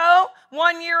 years ago,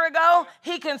 1 year ago,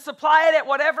 he can supply it at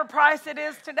whatever price it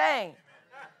is today.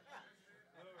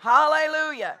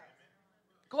 Hallelujah.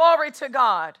 Glory to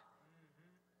God.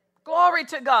 Glory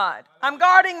to God. I'm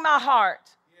guarding my heart.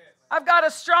 I've got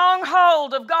a strong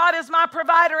hold of God as my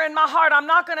provider in my heart. I'm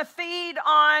not going to feed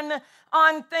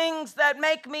on things that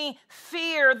make me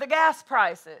fear the gas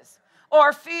prices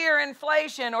or fear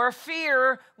inflation or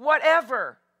fear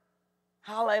whatever.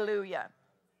 Hallelujah.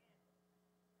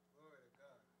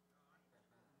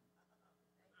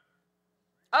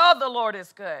 Oh, the Lord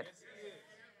is good.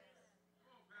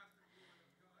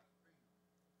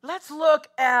 Let's look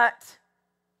at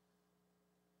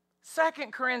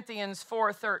 2 Corinthians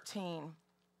 4:13.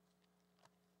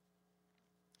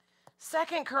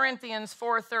 2 Corinthians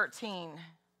 4:13.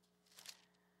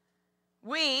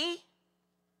 We,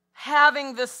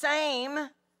 having the same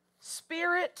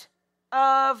spirit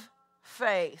of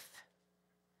faith.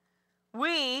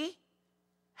 We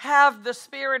have the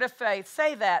spirit of faith.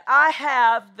 Say that. I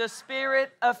have the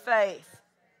spirit of faith.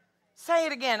 Say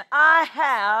it again. I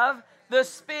have the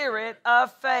spirit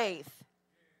of faith.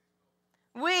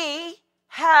 We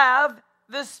have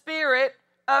the spirit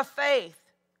of faith.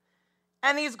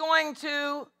 And he's going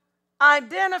to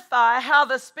identify how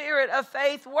the spirit of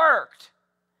faith worked.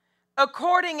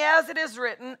 According as it is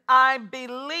written, I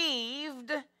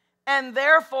believed, and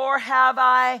therefore have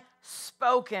I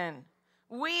spoken.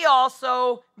 We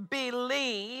also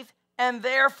believe, and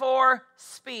therefore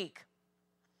speak.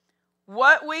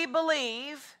 What we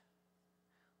believe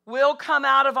will come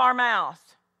out of our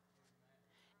mouth.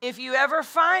 If you ever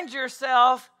find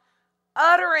yourself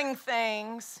uttering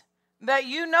things that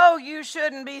you know you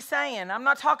shouldn't be saying, I'm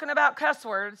not talking about cuss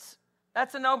words.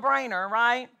 That's a no-brainer,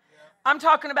 right? Yeah. I'm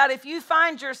talking about if you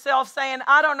find yourself saying,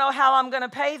 I don't know how I'm going to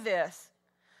pay this.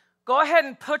 Go ahead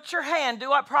and put your hand,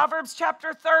 do what Proverbs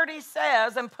chapter 30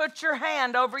 says, and put your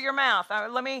hand over your mouth.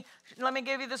 Let me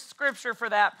give you the scripture for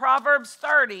that. Proverbs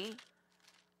 30.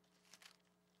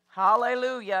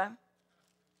 Hallelujah.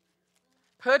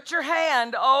 Put your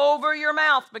hand over your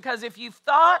mouth, because if you've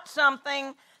thought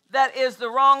something that is the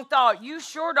wrong thought, you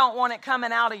sure don't want it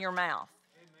coming out of your mouth.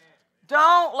 Amen.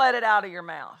 Don't let it out of your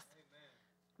mouth.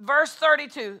 Amen. Verse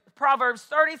 32, Proverbs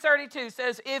 30:32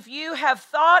 says, if you have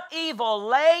thought evil,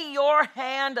 lay your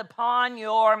hand upon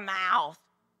your mouth.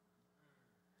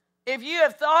 If you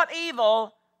have thought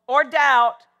evil or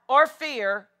doubt or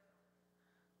fear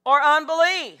or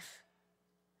unbelief,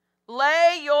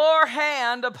 lay your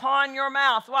hand upon your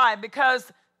mouth. Why? Because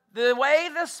the way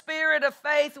the spirit of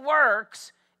faith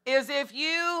works is if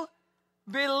you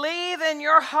believe in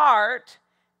your heart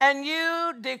and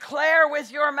you declare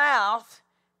with your mouth,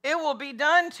 it will be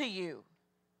done to you.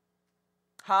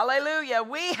 Hallelujah.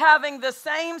 We, having the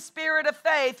same spirit of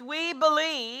faith, we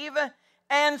believe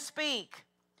and speak.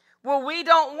 Well, we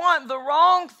don't want the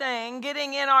wrong thing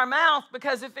getting in our mouth,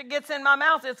 because if it gets in my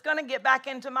mouth, it's going to get back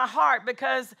into my heart,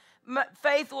 because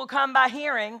faith will come by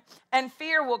hearing, and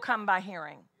fear will come by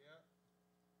hearing. Yeah.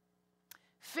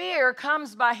 Fear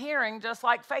comes by hearing, just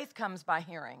like faith comes by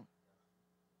hearing.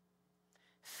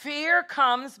 Fear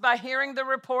comes by hearing the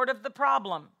report of the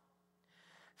problem.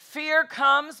 Fear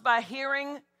comes by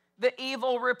hearing the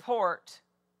evil report.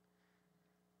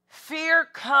 Fear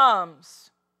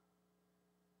comes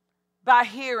by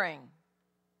hearing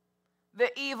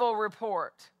the evil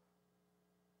report.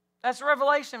 That's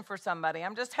revelation for somebody.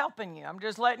 I'm just helping you. I'm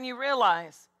just letting you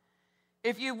realize.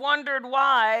 If you wondered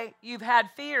why you've had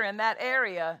fear in that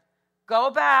area, go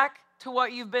back to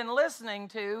what you've been listening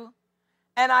to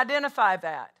and identify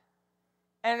that.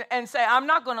 And say, I'm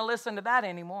not going to listen to that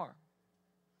anymore.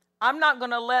 I'm not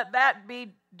going to let that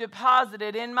be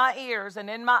deposited in my ears and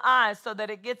in my eyes so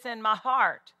that it gets in my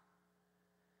heart.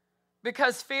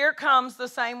 Because fear comes the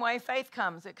same way faith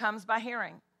comes. It comes by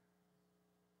hearing.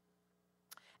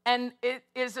 And it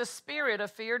is a spirit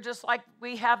of fear, just like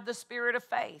we have the spirit of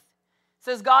faith. It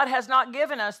says God has not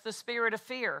given us the spirit of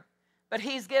fear, but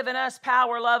he's given us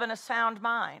power, love, and a sound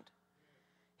mind.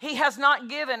 He has not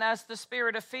given us the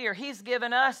spirit of fear. He's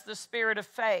given us the spirit of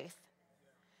faith.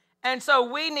 And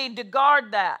so we need to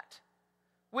guard that.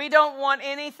 We don't want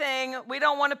anything, we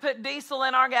don't want to put diesel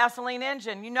in our gasoline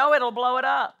engine. You know it'll blow it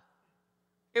up.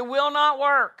 It will not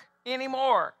work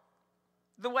anymore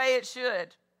the way it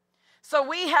should. So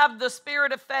we have the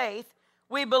spirit of faith.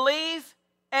 We believe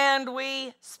and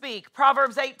we speak.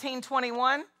 Proverbs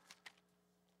 18:21.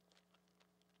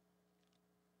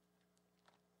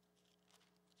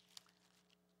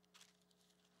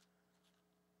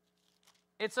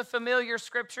 It's a familiar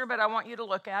scripture, but I want you to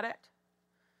look at it.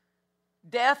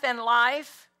 Death and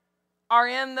life are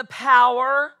in the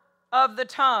power of the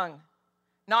tongue.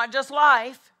 Not just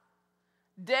life.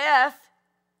 Death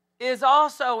is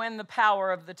also in the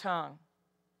power of the tongue.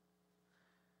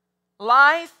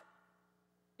 Life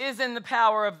is in the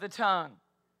power of the tongue.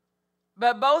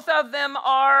 but both of them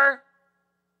are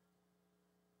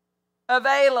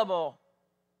available.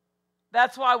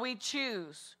 That's why we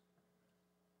choose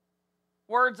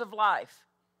words of life.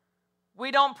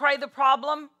 We don't pray the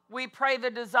problem, we pray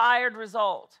the desired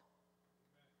result.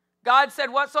 God said,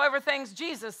 whatsoever things,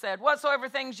 Jesus said, whatsoever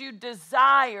things you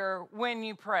desire when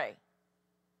you pray.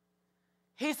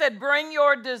 He said, bring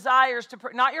your desires to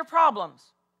pray, not your problems.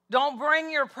 Don't bring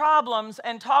your problems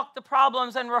and talk the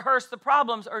problems and rehearse the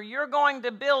problems, or you're going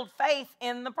to build faith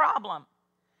in the problem.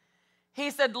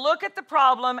 He said, look at the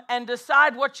problem and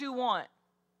decide what you want.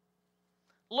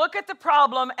 Look at the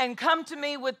problem and come to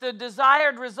me with the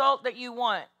desired result that you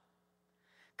want.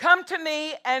 Come to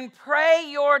me and pray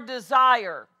your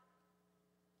desire.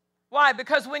 Why?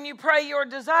 Because when you pray your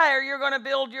desire, you're going to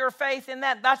build your faith in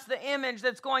that. That's the image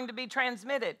that's going to be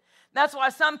transmitted. That's why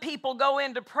some people go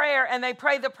into prayer and they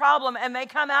pray the problem and they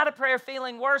come out of prayer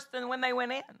feeling worse than when they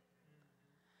went in.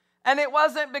 And it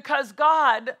wasn't because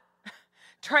God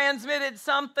transmitted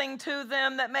something to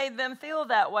them that made them feel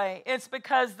that way. It's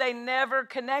because they never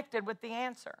connected with the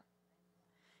answer.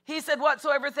 He said,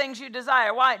 whatsoever things you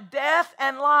desire. Why? Death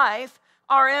and life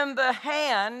are in the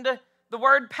hand. The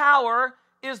word power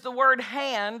is the word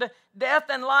hand. Death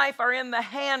and life are in the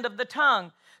hand of the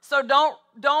tongue. So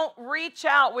don't reach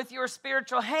out with your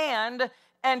spiritual hand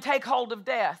and take hold of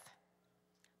death.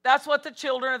 That's what the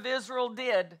children of Israel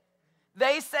did.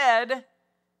 They said,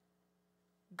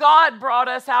 God brought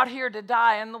us out here to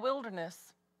die in the wilderness.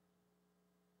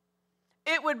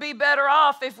 It would be better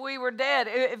off if we were dead.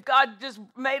 If God just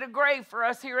made a grave for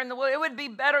us here in the wilderness, it would be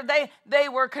better. They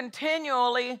were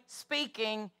continually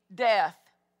speaking death.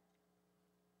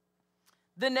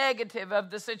 The negative of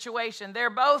the situation.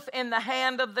 They're both in the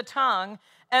hand of the tongue,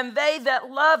 and they that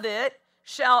love it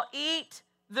shall eat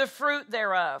the fruit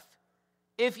thereof.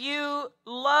 If you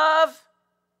love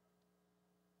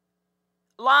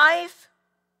life,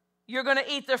 you're going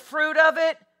to eat the fruit of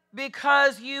it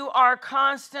because you are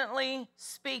constantly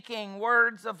speaking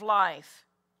words of life.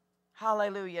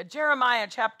 Hallelujah. Jeremiah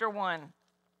chapter 1.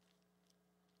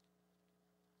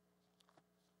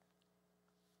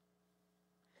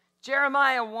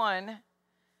 Jeremiah 1.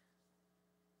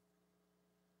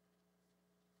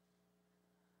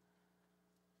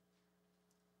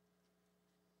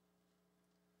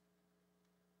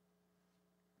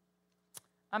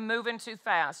 I'm moving too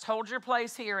fast. Hold your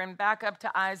place here and back up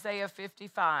to Isaiah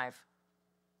 55.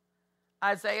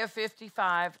 Isaiah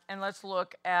 55, and let's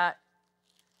look at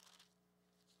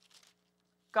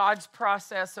God's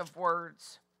process of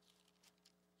words.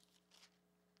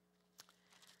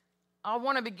 I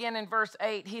want to begin in verse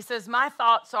 8. He says, my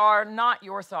thoughts are not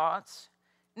your thoughts,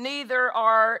 neither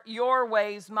are your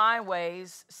ways my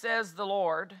ways, says the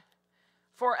Lord.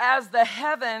 For as the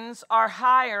heavens are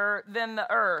higher than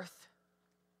the earth,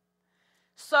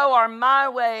 so are my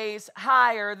ways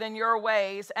higher than your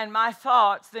ways, and my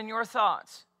thoughts than your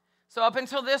thoughts. So up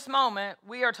until this moment,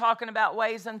 we are talking about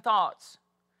ways and thoughts.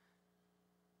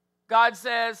 God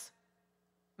says,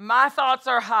 my thoughts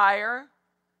are higher.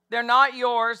 They're not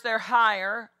yours, they're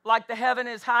higher, like the heaven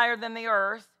is higher than the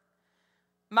earth.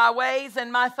 My ways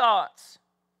and my thoughts.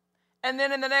 And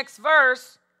then in the next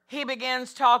verse, he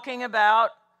begins talking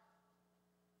about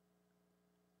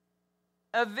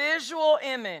a visual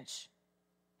image.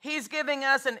 He's giving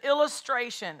us an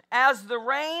illustration. As the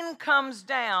rain comes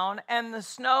down and the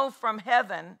snow from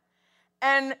heaven,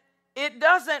 and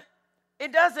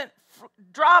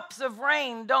drops of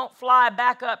rain don't fly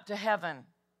back up to heaven.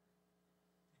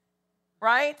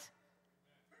 Right?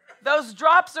 Those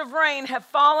drops of rain have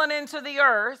fallen into the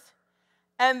earth,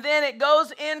 and then it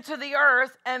goes into the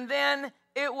earth, and then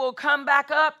it will come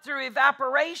back up through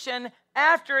evaporation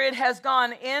after it has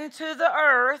gone into the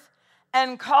earth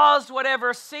and caused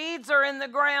whatever seeds are in the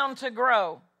ground to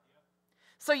grow.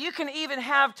 So you can even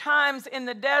have times in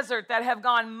the desert that have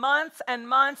gone months and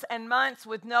months and months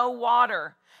with no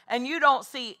water, and you don't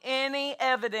see any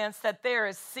evidence that there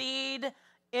is seed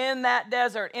in that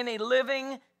desert, any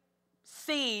living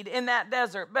seed in that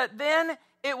desert. But then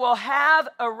it will have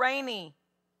a rainy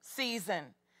season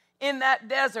in that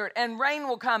desert, and rain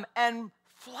will come, and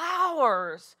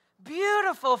flowers,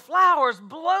 beautiful flowers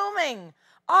blooming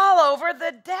all over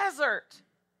the desert.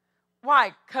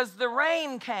 Why? Because the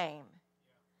rain came.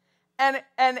 And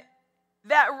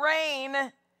that rain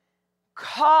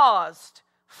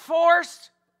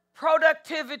forced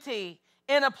productivity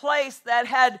in a place that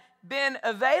had been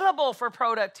available for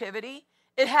productivity.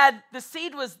 The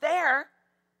seed was there.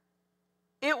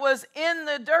 It was in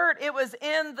the dirt. It was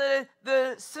in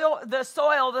the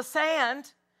soil, the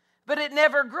sand, but it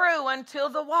never grew until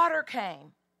the water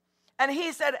came. And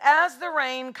he said, as the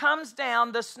rain comes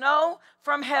down, the snow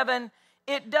from heaven,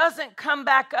 it doesn't come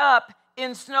back up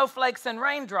in snowflakes and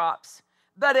raindrops,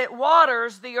 but it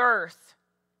waters the earth.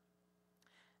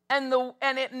 And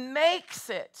it makes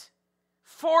it,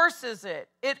 forces it,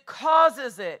 it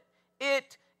causes it,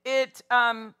 it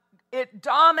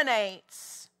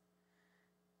dominates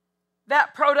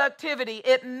that productivity.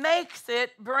 It makes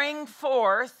it bring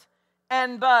forth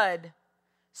and bud,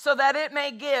 so that it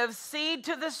may give seed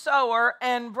to the sower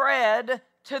and bread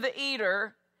to the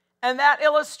eater. And that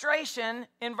illustration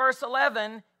in verse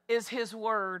 11 is his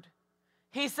word.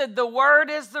 He said, the word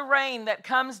is the rain that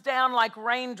comes down like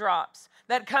raindrops,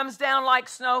 that comes down like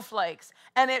snowflakes,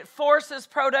 and it forces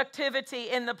productivity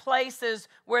in the places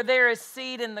where there is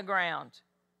seed in the ground.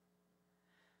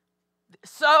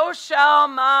 So shall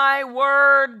my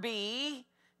word be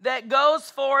that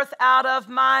goes forth out of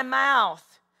my mouth.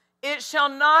 It shall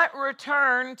not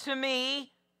return to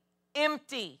me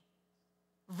empty,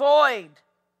 void,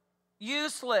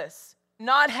 useless,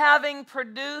 not having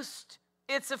produced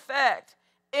its effect.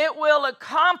 It will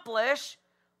accomplish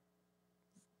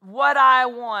what I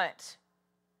want,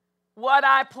 what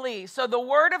I please. So the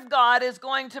word of God is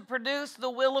going to produce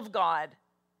the will of God.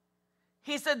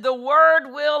 He said, the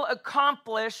word will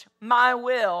accomplish my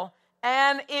will,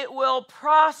 and it will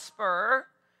prosper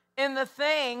in the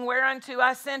thing whereunto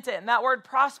I sent it. And that word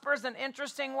prosper is an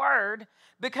interesting word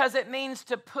because it means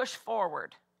to push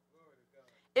forward.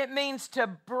 It means to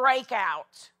break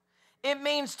out. It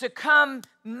means to come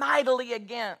mightily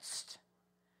against,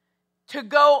 to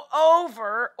go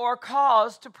over or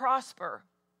cause to prosper.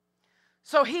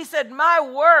 So he said, my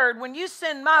word, when you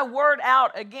send my word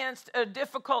out against a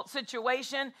difficult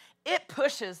situation, it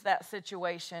pushes that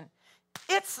situation.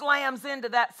 It slams into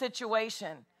that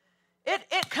situation.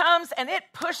 It comes and it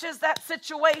pushes that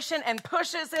situation and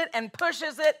pushes it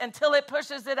until it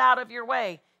pushes it out of your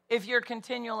way if you're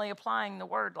continually applying the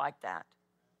word like that.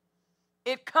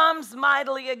 It comes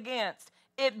mightily against.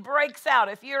 It breaks out.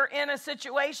 If you're in a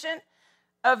situation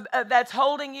that's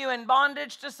holding you in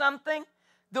bondage to something,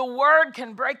 the word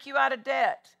can break you out of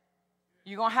debt.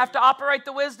 You're going to have to operate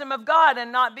the wisdom of God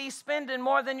and not be spending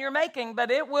more than you're making, but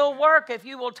it will work if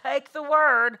you will take the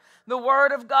word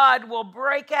of God will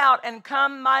break out and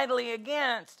come mightily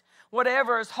against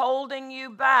whatever is holding you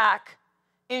back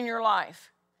in your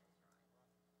life.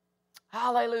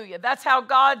 Hallelujah. That's how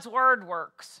God's word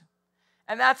works.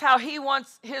 And that's how he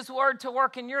wants his word to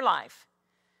work in your life.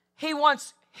 He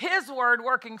wants his word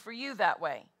working for you that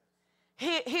way.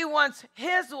 He wants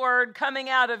his word coming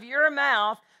out of your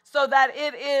mouth so that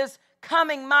it is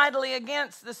coming mightily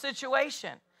against the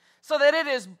situation, so that it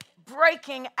is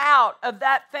breaking out of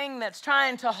that thing that's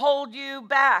trying to hold you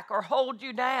back or hold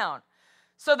you down,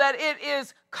 so that it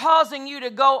is causing you to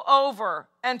go over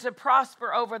and to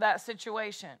prosper over that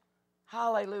situation.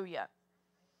 Hallelujah.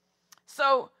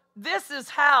 So this is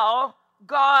how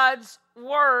God's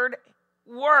word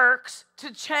works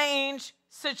to change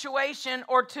situation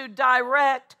or to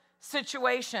direct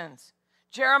situations.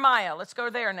 Jeremiah, let's go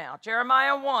there now.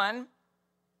 Jeremiah 1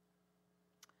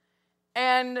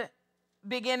 and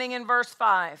beginning in verse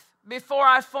 5. Before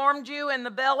I formed you in the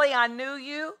belly, I knew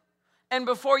you. And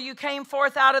before you came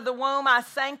forth out of the womb, I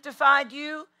sanctified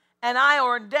you. And I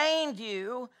ordained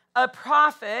you a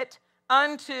prophet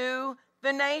unto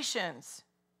the nations.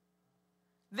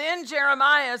 Then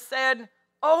Jeremiah said,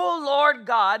 O Lord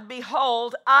God,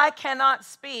 behold, I cannot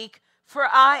speak, for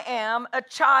I am a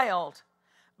child.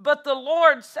 But the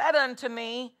Lord said unto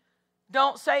me,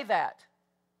 don't say that.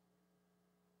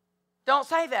 Don't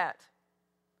say that.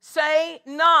 Say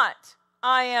not,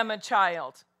 I am a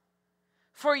child.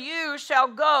 For you shall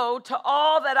go to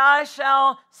all that I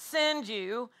shall send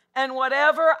you, and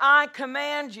whatever I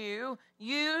command you,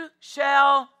 you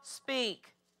shall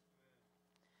speak.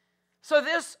 So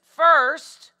this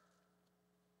first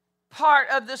part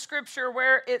of the scripture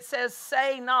where it says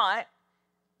say not,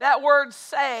 that word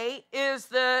say is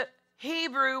the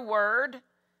Hebrew word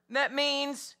that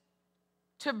means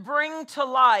to bring to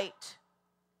light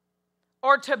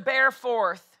or to bear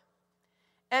forth.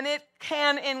 And it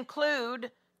can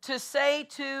include to say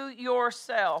to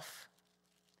yourself.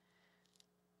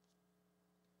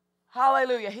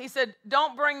 Hallelujah. He said,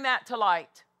 don't bring that to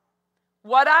light.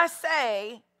 What I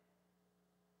say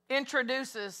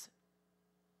introduces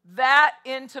that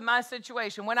into my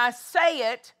situation. When I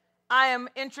say it, I am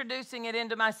introducing it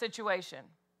into my situation.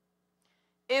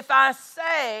 If I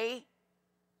say,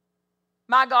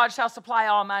 my God shall supply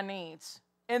all my needs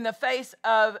in the face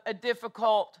of a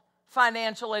difficult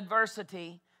financial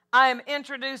adversity, I am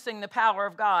introducing the power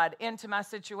of God into my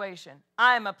situation.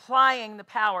 I am applying the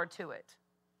power to it.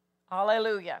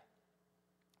 Hallelujah.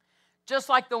 Just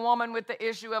like the woman with the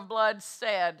issue of blood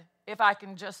said, if I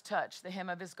can just touch the hem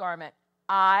of his garment,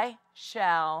 I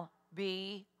shall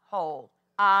be whole.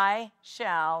 I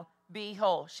shall be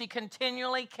whole. She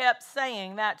continually kept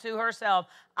saying that to herself.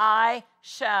 I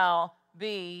shall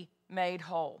be made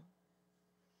whole.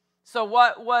 So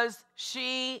what was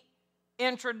she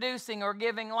introducing or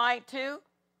giving light to?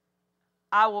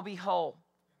 I will be whole.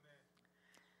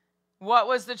 What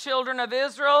was the children of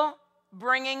Israel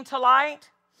bringing to light?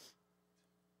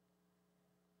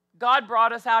 God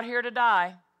brought us out here to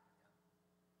die.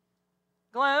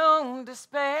 Gloom,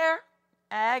 despair,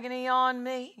 agony on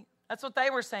me. That's what they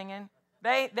were singing.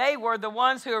 They were the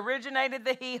ones who originated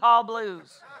the hee-haw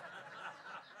blues.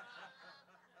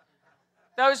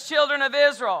 Those children of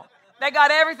Israel. They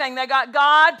got everything. They got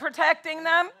God protecting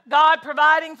them, God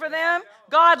providing for them,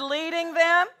 God leading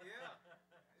them,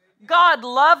 God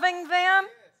loving them,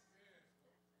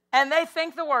 and they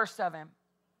think the worst of him.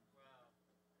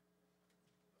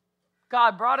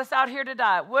 God brought us out here to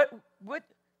die.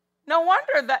 No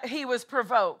wonder that he was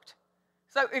provoked.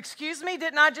 So, excuse me,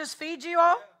 didn't I just feed you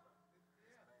all?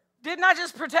 Didn't I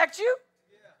just protect you?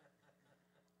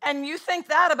 And you think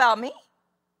that about me?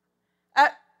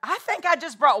 I think I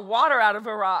just brought water out of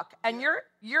a rock, and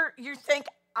you think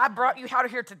I brought you out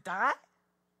of here to die?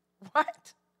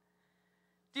 What?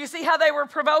 Do you see how they were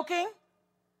provoking?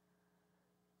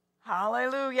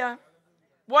 Hallelujah.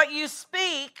 What you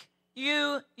speak,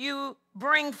 you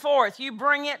bring forth. You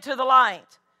bring it to the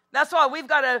light. That's why we've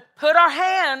got to put our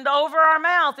hand over our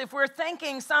mouth if we're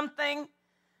thinking something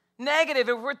negative,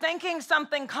 if we're thinking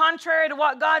something contrary to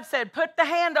what God said. Put the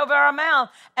hand over our mouth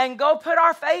and go put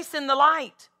our face in the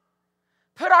light.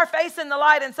 Put our face in the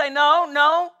light and say,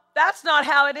 no, that's not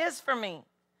how it is for me.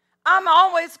 I'm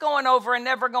always going over and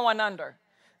never going under.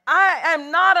 I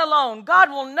am not alone. God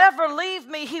will never leave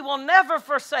me. He will never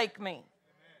forsake me.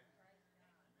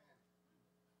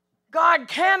 God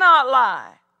cannot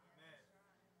lie.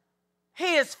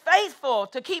 He is faithful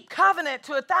to keep covenant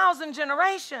to 1,000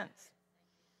 generations.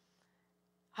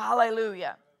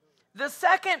 Hallelujah. The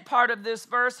second part of this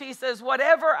verse, he says,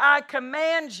 whatever I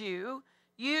command you,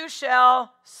 you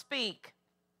shall speak.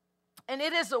 And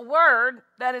it is a word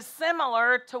that is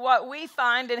similar to what we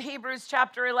find in Hebrews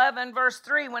chapter 11, verse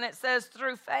 3, when it says,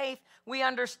 through faith, we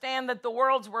understand that the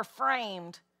worlds were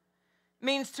framed.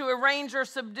 Means to arrange or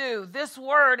subdue. This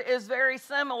word is very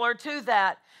similar to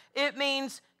that. It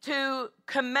means to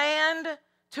command,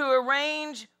 to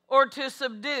arrange, or to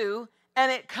subdue.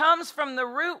 And it comes from the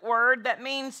root word that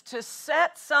means to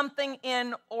set something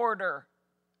in order.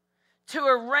 To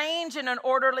arrange in an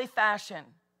orderly fashion.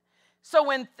 So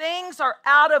when things are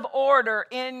out of order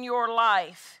in your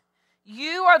life,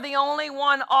 you are the only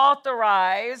one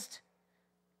authorized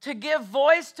to give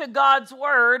voice to God's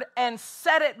word and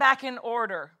set it back in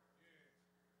order.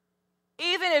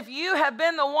 Even if you have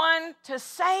been the one to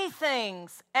say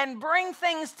things and bring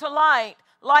things to light,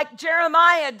 like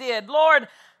Jeremiah did. Lord,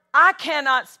 I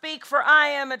cannot speak for I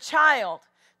am a child.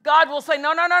 God will say,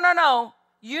 no.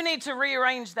 You need to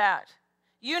rearrange that.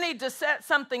 You need to set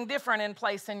something different in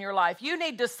place in your life. You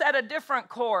need to set a different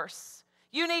course.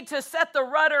 You need to set the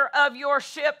rudder of your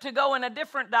ship to go in a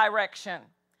different direction.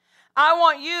 I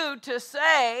want you to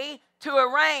say, to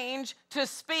arrange, to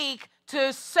speak,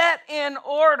 to set in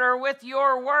order with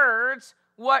your words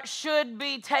what should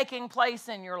be taking place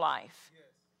in your life.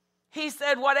 Yes. He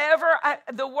said,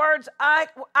 the words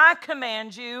I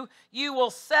command you, you will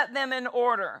set them in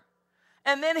order.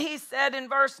 And then he said in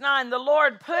verse 9, the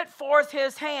Lord put forth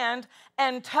his hand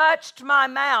and touched my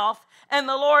mouth. And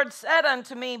the Lord said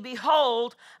unto me,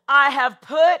 behold, I have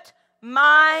put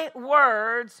my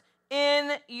words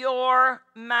in your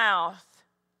mouth.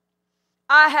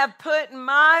 I have put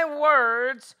my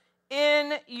words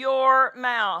in your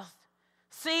mouth.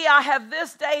 See, I have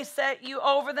this day set you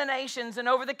over the nations and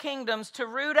over the kingdoms to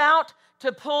root out,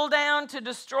 to pull down, to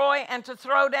destroy, and to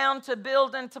throw down, to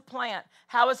build and to plant.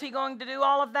 How is he going to do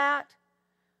all of that?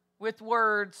 With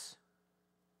words.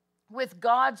 With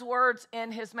God's words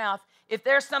in his mouth. If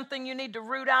there's something you need to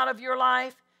root out of your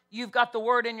life, you've got the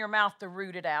word in your mouth to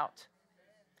root it out.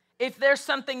 If there's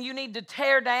something you need to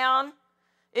tear down,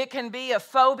 it can be a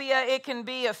phobia, it can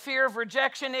be a fear of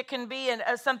rejection, it can be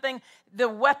something, the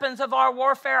weapons of our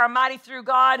warfare are mighty through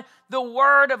God. The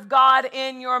word of God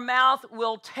in your mouth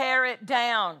will tear it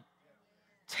down.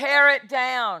 Tear it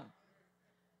down.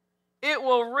 It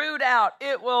will root out,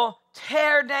 it will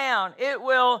tear down, it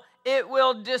will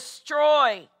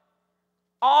destroy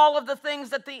all of the things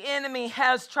that the enemy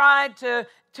has tried to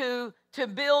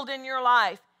build in your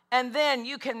life. And then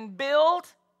you can build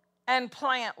and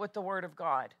plant with the word of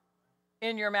God.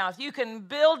 in your mouth. You can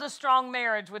build a strong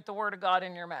marriage with the word of God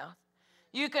in your mouth.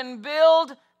 You can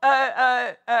build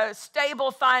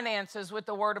stable finances with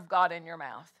the word of God in your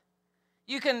mouth.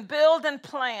 You can build and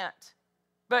plant,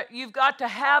 but you've got to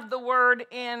have the word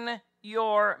in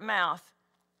your mouth.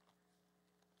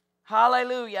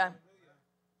 Hallelujah.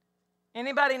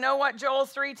 Anybody know what Joel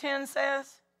 3:10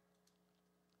 says?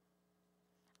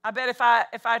 I bet if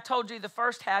I told you the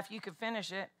first half, you could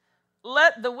finish it.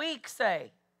 Let the weak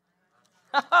say.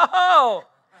 Oh,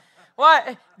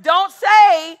 what?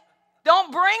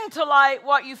 Don't bring to light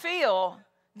what you feel.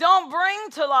 Don't bring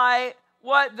to light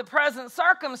what the present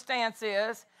circumstance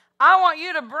is. I want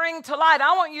you to bring to light.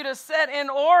 I want you to set in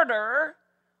order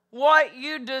what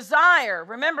you desire.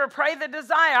 Remember, pray the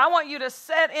desire. I want you to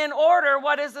set in order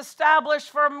what is established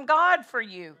from God for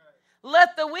you.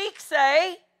 Let the weak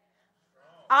say,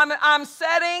 I'm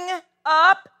setting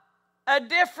up a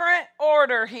different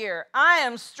order here. I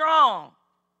am strong.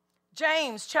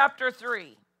 James chapter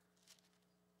 3.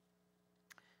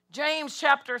 James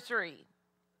chapter 3.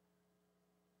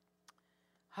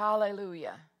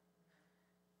 Hallelujah.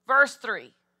 Verse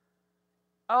 3.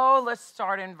 Oh, let's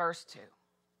start in verse 2.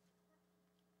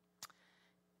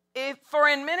 For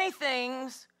in many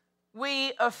things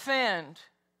we offend.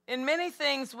 In many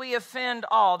things we offend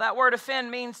all. That word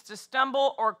offend means to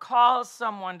stumble or cause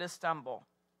someone to stumble.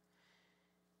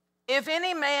 If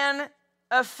any man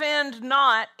offend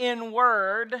not in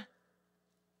word,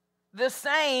 the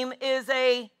same is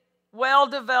a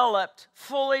well-developed,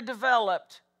 fully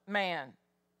developed man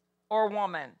or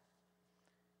woman.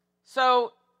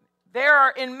 So there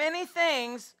are in many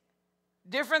things,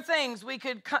 different things we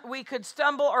could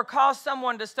stumble or cause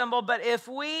someone to stumble, but if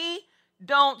we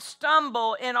don't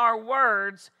stumble in our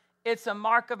words, it's a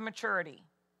mark of maturity.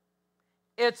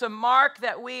 It's a mark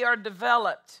that we are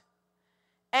developed.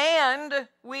 And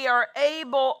we are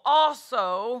able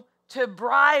also to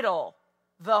bridle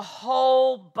the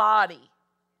whole body.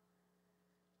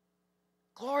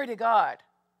 Glory to God.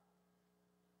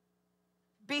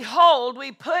 Behold,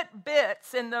 we put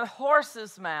bits in the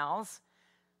horses' mouths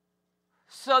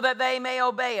so that they may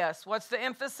obey us. What's the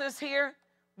emphasis here?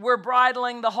 We're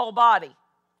bridling the whole body.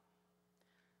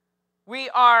 We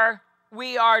are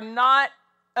not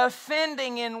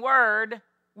offending in word.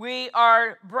 We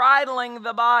are bridling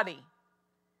the body.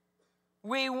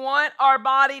 We want our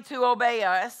body to obey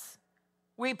us.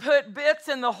 We put bits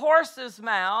in the horses'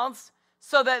 mouths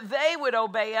so that they would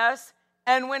obey us.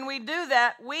 And when we do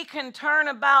that, we can turn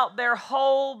about their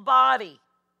whole body.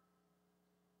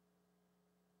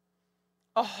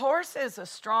 A horse is a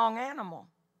strong animal.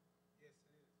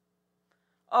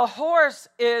 A horse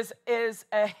is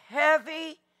a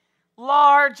heavy,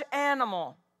 large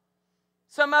animal.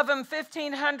 Some of them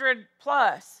 1,500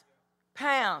 plus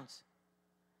pounds.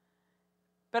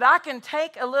 But I can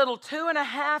take a little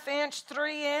 2.5 inch,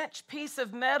 3 inch piece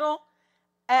of metal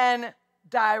and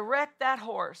direct that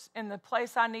horse in the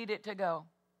place I need it to go.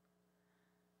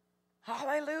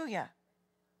 Hallelujah.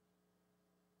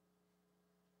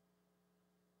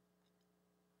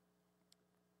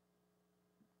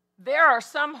 There are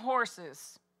some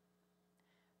horses.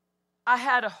 I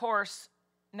had a horse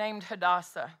named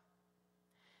Hadassah.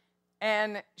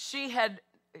 And she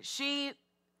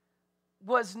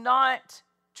was not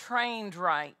trained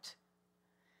right.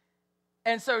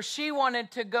 And so she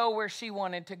wanted to go where she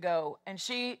wanted to go. And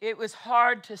it was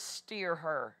hard to steer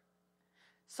her.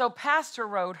 So Pastor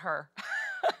rode her.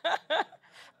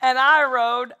 And I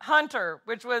rode Hunter,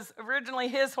 which was originally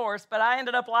his horse, but I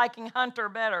ended up liking Hunter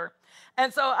better.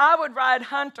 And so I would ride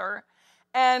Hunter.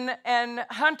 And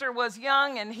Hunter was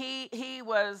young, and he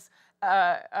was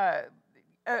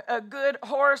a good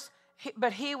horse,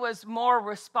 but he was more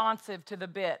responsive to the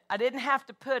bit. I didn't have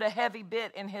to put a heavy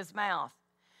bit in his mouth.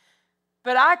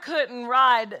 But I couldn't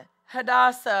ride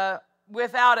Hadassah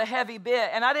without a heavy bit,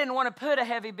 and I didn't want to put a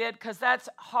heavy bit because that's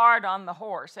hard on the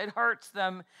horse. It hurts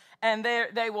them, and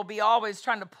they will be always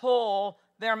trying to pull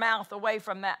their mouth away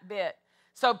from that bit.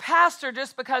 So Pastor,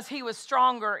 just because he was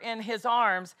stronger in his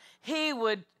arms, he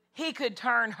could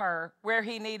turn her where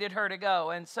he needed her to go.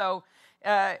 And so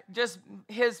just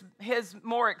his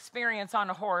more experience on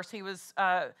a horse, he was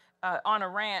on a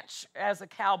ranch as a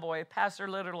cowboy. Pastor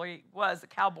literally was a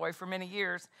cowboy for many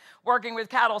years working with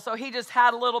cattle. So he just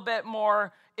had a little bit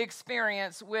more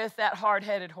experience with that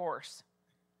hard-headed horse.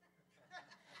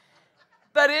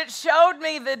 But it showed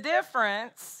me the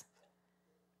difference,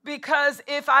 because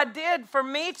if I did, for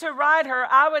me to ride her,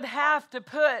 I would have to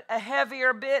put a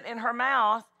heavier bit in her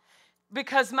mouth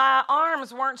because my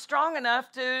arms weren't strong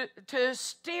enough to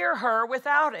steer her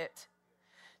without it.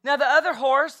 Now the other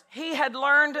horse, he had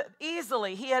learned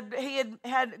easily. He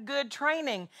had good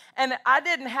training, and I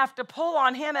didn't have to pull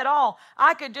on him at all.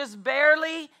 I could just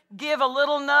barely give a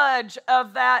little nudge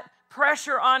of that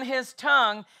pressure on his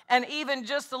tongue, and even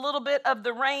just a little bit of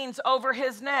the reins over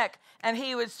his neck, and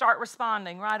he would start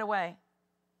responding right away.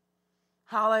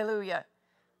 Hallelujah.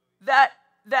 That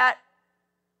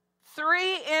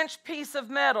 3-inch piece of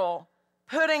metal,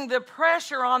 putting the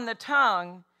pressure on the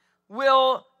tongue,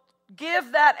 will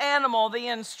give that animal the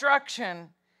instruction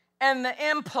and the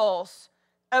impulse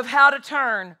of how to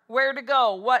turn, where to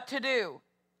go, what to do.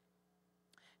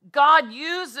 God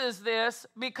uses this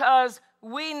because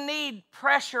we need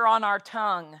pressure on our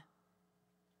tongue.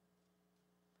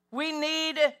 We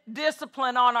need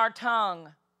discipline on our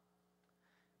tongue.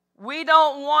 We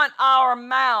don't want our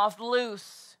mouth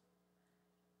loose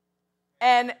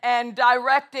and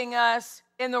directing us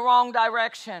in the wrong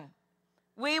direction.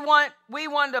 We want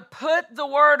to put the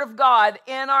word of God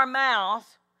in our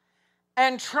mouth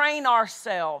and train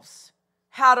ourselves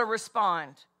how to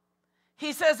respond.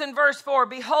 He says in verse 4,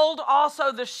 "Behold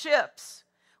also the ships,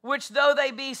 which though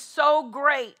they be so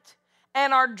great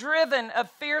and are driven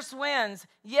of fierce winds,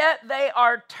 yet they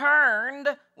are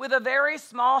turned with a very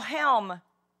small helm."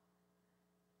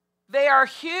 They are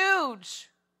huge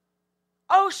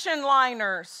ocean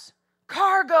liners,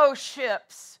 cargo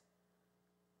ships,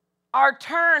 are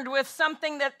turned with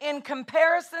something that in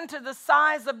comparison to the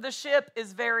size of the ship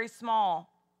is very small.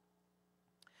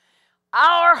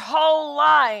 Our whole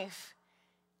life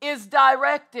is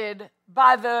directed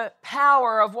by the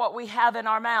power of what we have in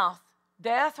our mouth.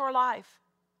 Death or life.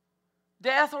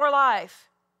 Death or life.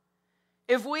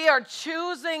 If we are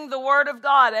choosing the Word of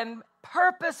God and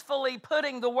purposefully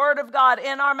putting the Word of God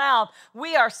in our mouth,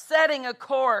 we are setting a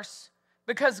course,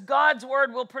 because God's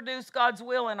Word will produce God's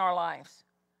will in our lives.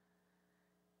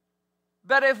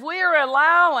 But if we are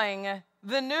allowing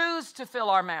the news to fill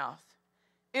our mouth,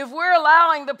 if we're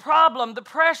allowing the problem, the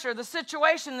pressure, the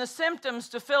situation, the symptoms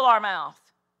to fill our mouth,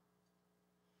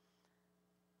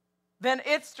 then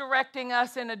it's directing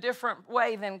us in a different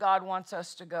way than God wants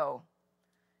us to go.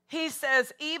 He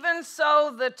says, "Even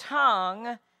so the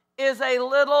tongue is a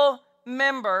little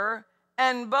member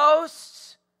and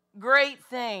boasts great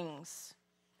things.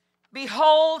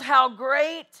 Behold how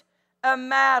great a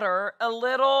matter a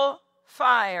little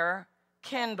fire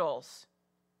kindles."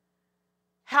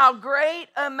 How great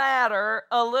a matter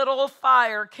a little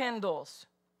fire kindles.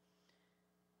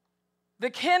 The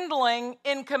kindling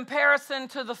in comparison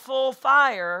to the full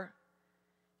fire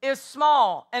is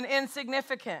small and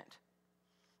insignificant.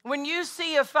 When you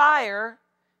see a fire,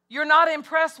 you're not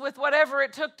impressed with whatever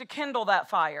it took to kindle that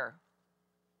fire.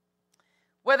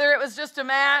 Whether it was just a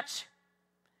match,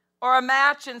 or a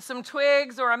match and some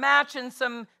twigs, or a match and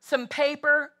some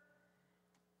paper,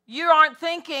 you aren't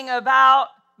thinking about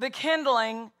the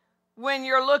kindling when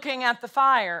you're looking at the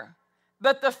fire.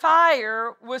 But the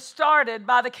fire was started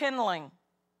by the kindling.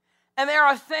 And there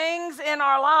are things in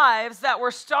our lives that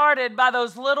were started by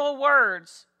those little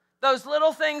words, those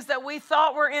little things that we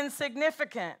thought were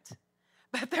insignificant,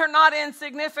 but they're not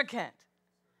insignificant.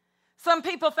 Some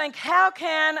people think, how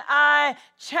can I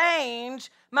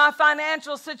change my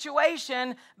financial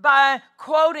situation by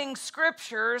quoting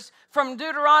scriptures from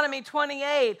Deuteronomy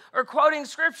 28 or quoting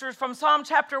scriptures from Psalm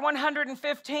chapter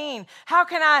 115? How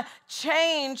can I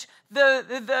change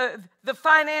the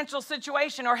financial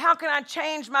situation? Or how can I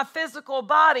change my physical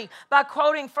body by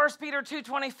quoting 1 Peter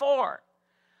 2:24?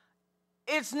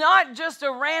 It's not just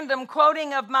a random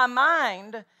quoting of my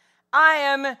mind. I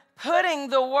am putting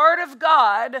the Word of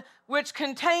God, which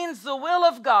contains the will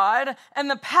of God and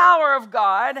the power of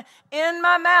God, in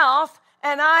my mouth,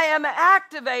 and I am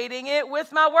activating it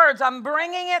with my words. I'm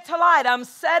bringing it to light. I'm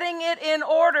setting it in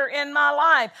order in my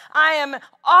life. I am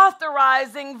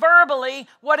authorizing verbally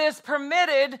what is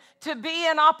permitted to be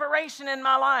in operation in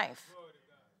my life.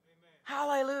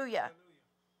 Hallelujah.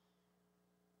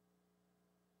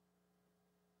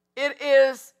 It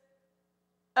is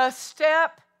a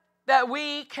step that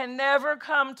we can never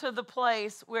come to the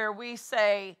place where we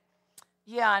say,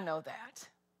 yeah, I know that.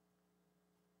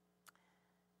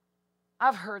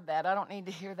 I've heard that. I don't need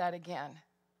to hear that again.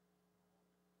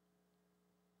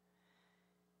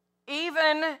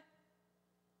 Even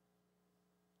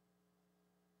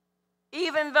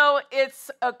though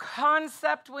it's a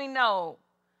concept we know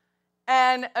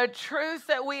and a truth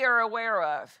that we are aware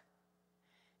of,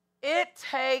 it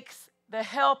takes the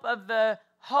help of the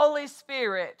Holy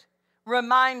Spirit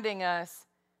reminding us,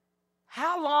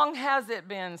 how long has it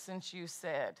been since you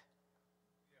said?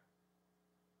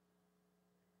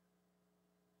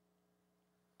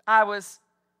 I was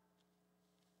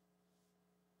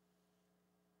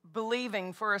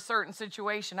believing for a certain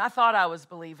situation. I thought I was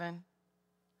believing.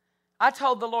 I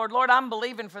told the Lord, Lord, I'm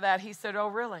believing for that. He said, oh,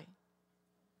 really?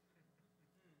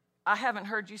 I haven't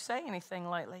heard you say anything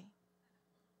lately.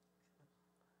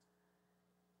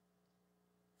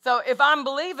 So if I'm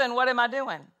believing, what am I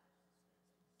doing?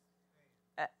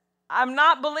 I'm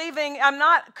not believing, I'm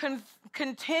not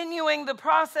continuing the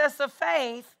process of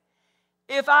faith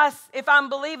if I'm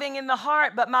believing in the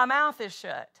heart, but my mouth is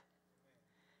shut.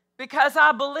 Because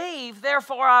I believe,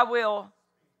 therefore I will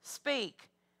speak.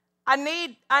 I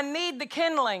need the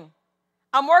kindling.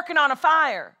 I'm working on a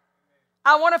fire.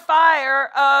 I want a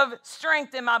fire of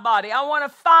strength in my body. I want a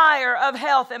fire of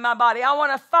health in my body. I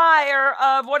want a fire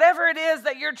of whatever it is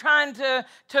that you're trying to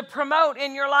promote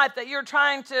in your life, that you're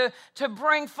trying to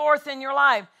bring forth in your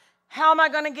life. How am I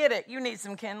going to get it? You need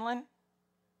some kindling.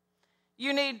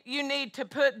 You need to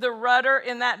put the rudder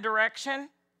in that direction.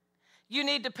 You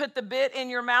need to put the bit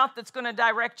in your mouth that's going to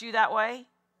direct you that way.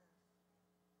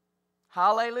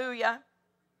 Hallelujah.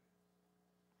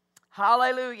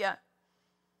 Hallelujah.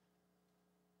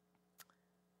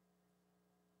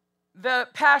 The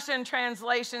Passion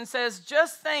Translation says,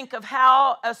 just think of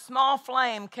how a small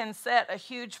flame can set a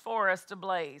huge forest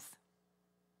ablaze.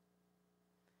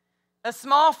 A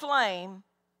small flame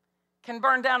can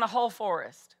burn down a whole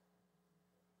forest.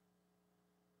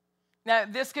 Now,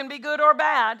 this can be good or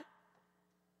bad.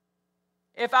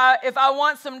 If I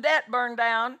want some debt burned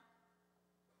down,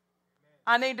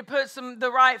 I need to put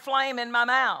the right flame in my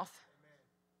mouth.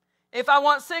 If I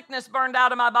want sickness burned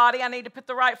out of my body, I need to put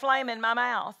the right flame in my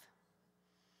mouth.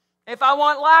 If I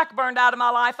want lack burned out of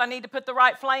my life, I need to put the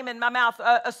right flame in my mouth.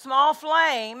 A small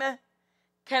flame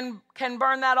can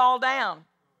burn that all down.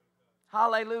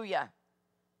 Hallelujah.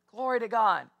 Glory to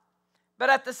God. But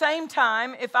at the same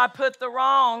time, if I put the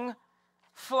wrong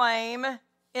flame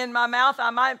in my mouth, I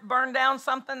might burn down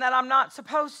something that I'm not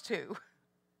supposed to.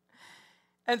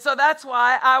 And so that's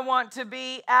why I want to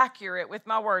be accurate with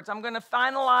my words. I'm going to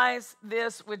finalize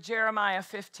this with Jeremiah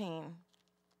 15.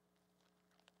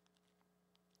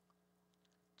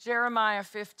 Jeremiah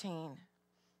 15.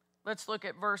 Let's look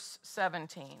at verse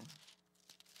 17.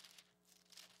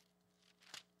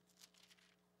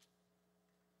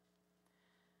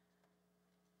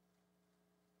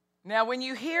 Now, when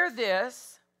you hear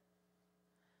this,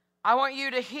 I want you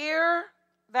to hear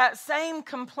that same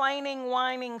complaining,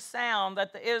 whining sound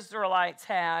that the Israelites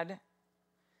had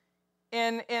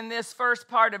in this first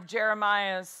part of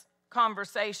Jeremiah's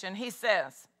conversation. He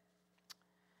says,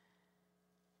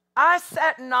 I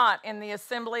sat not in the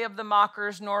assembly of the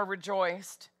mockers, nor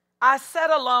rejoiced. I sat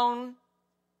alone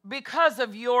because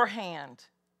of your hand,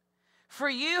 for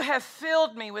you have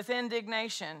filled me with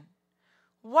indignation.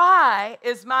 Why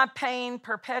is my pain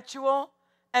perpetual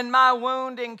and my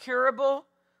wound incurable,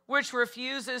 which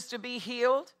refuses to be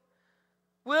healed?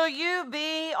 Will you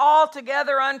be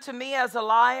altogether unto me as a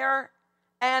liar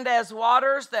and as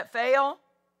waters that fail?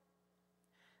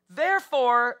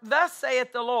 Therefore, thus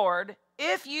saith the Lord,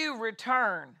 if you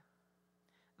return,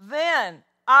 then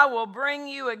I will bring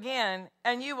you again,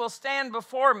 and you will stand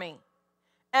before me.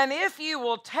 And if you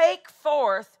will take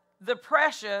forth the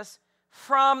precious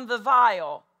from the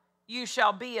vial, you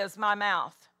shall be as my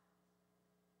mouth.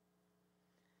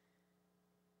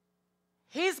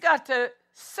 He's got to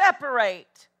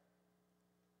separate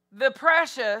the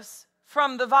precious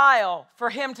from the vial for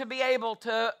him to be able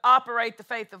to operate the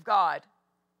faith of God.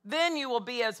 Then you will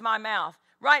be as my mouth.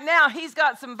 Right now, he's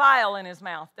got some vial in his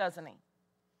mouth, doesn't he?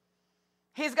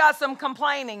 He's got some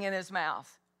complaining in his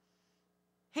mouth.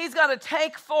 He's got to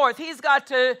take forth. He's got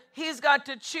to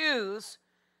choose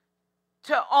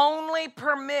to only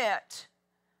permit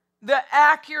the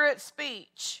accurate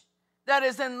speech that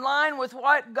is in line with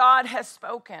what God has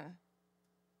spoken.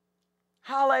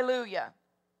 Hallelujah.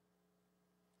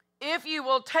 If you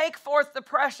will take forth the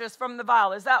precious from the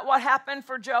vial. Is that what happened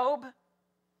for Job?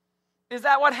 Is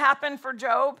that what happened for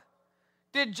Job?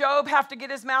 Did Job have to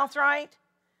get his mouth right?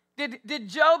 Did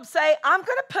Job say, I'm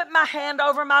going to put my hand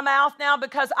over my mouth now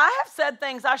because I have said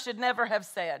things I should never have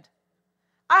said.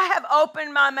 I have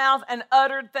opened my mouth and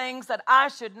uttered things that I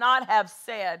should not have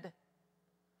said.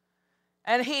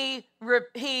 And he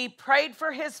prayed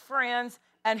for his friends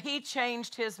and he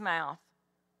changed his mouth.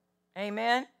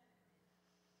 Amen?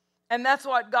 And that's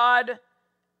what God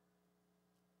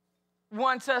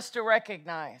wants us to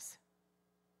recognize.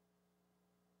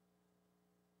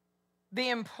 The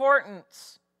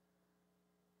importance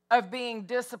of being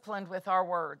disciplined with our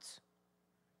words.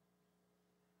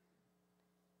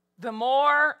 The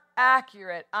more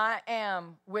accurate I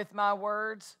am with my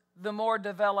words, the more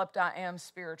developed I am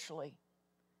spiritually.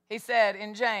 He said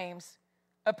in James,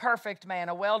 a perfect man,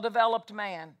 a well-developed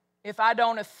man, if I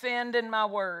don't offend in my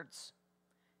words.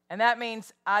 And that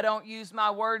means I don't use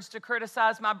my words to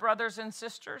criticize my brothers and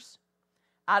sisters.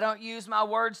 I don't use my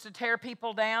words to tear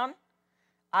people down.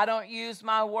 I don't use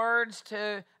my words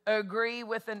to agree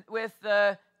with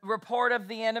the report of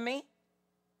the enemy.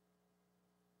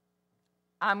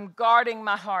 I'm guarding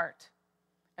my heart.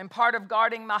 And part of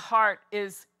guarding my heart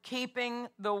is keeping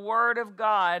the word of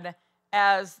God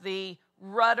as the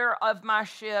rudder of my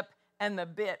ship and the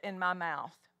bit in my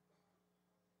mouth.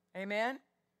 Amen?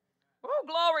 Oh,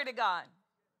 glory to God.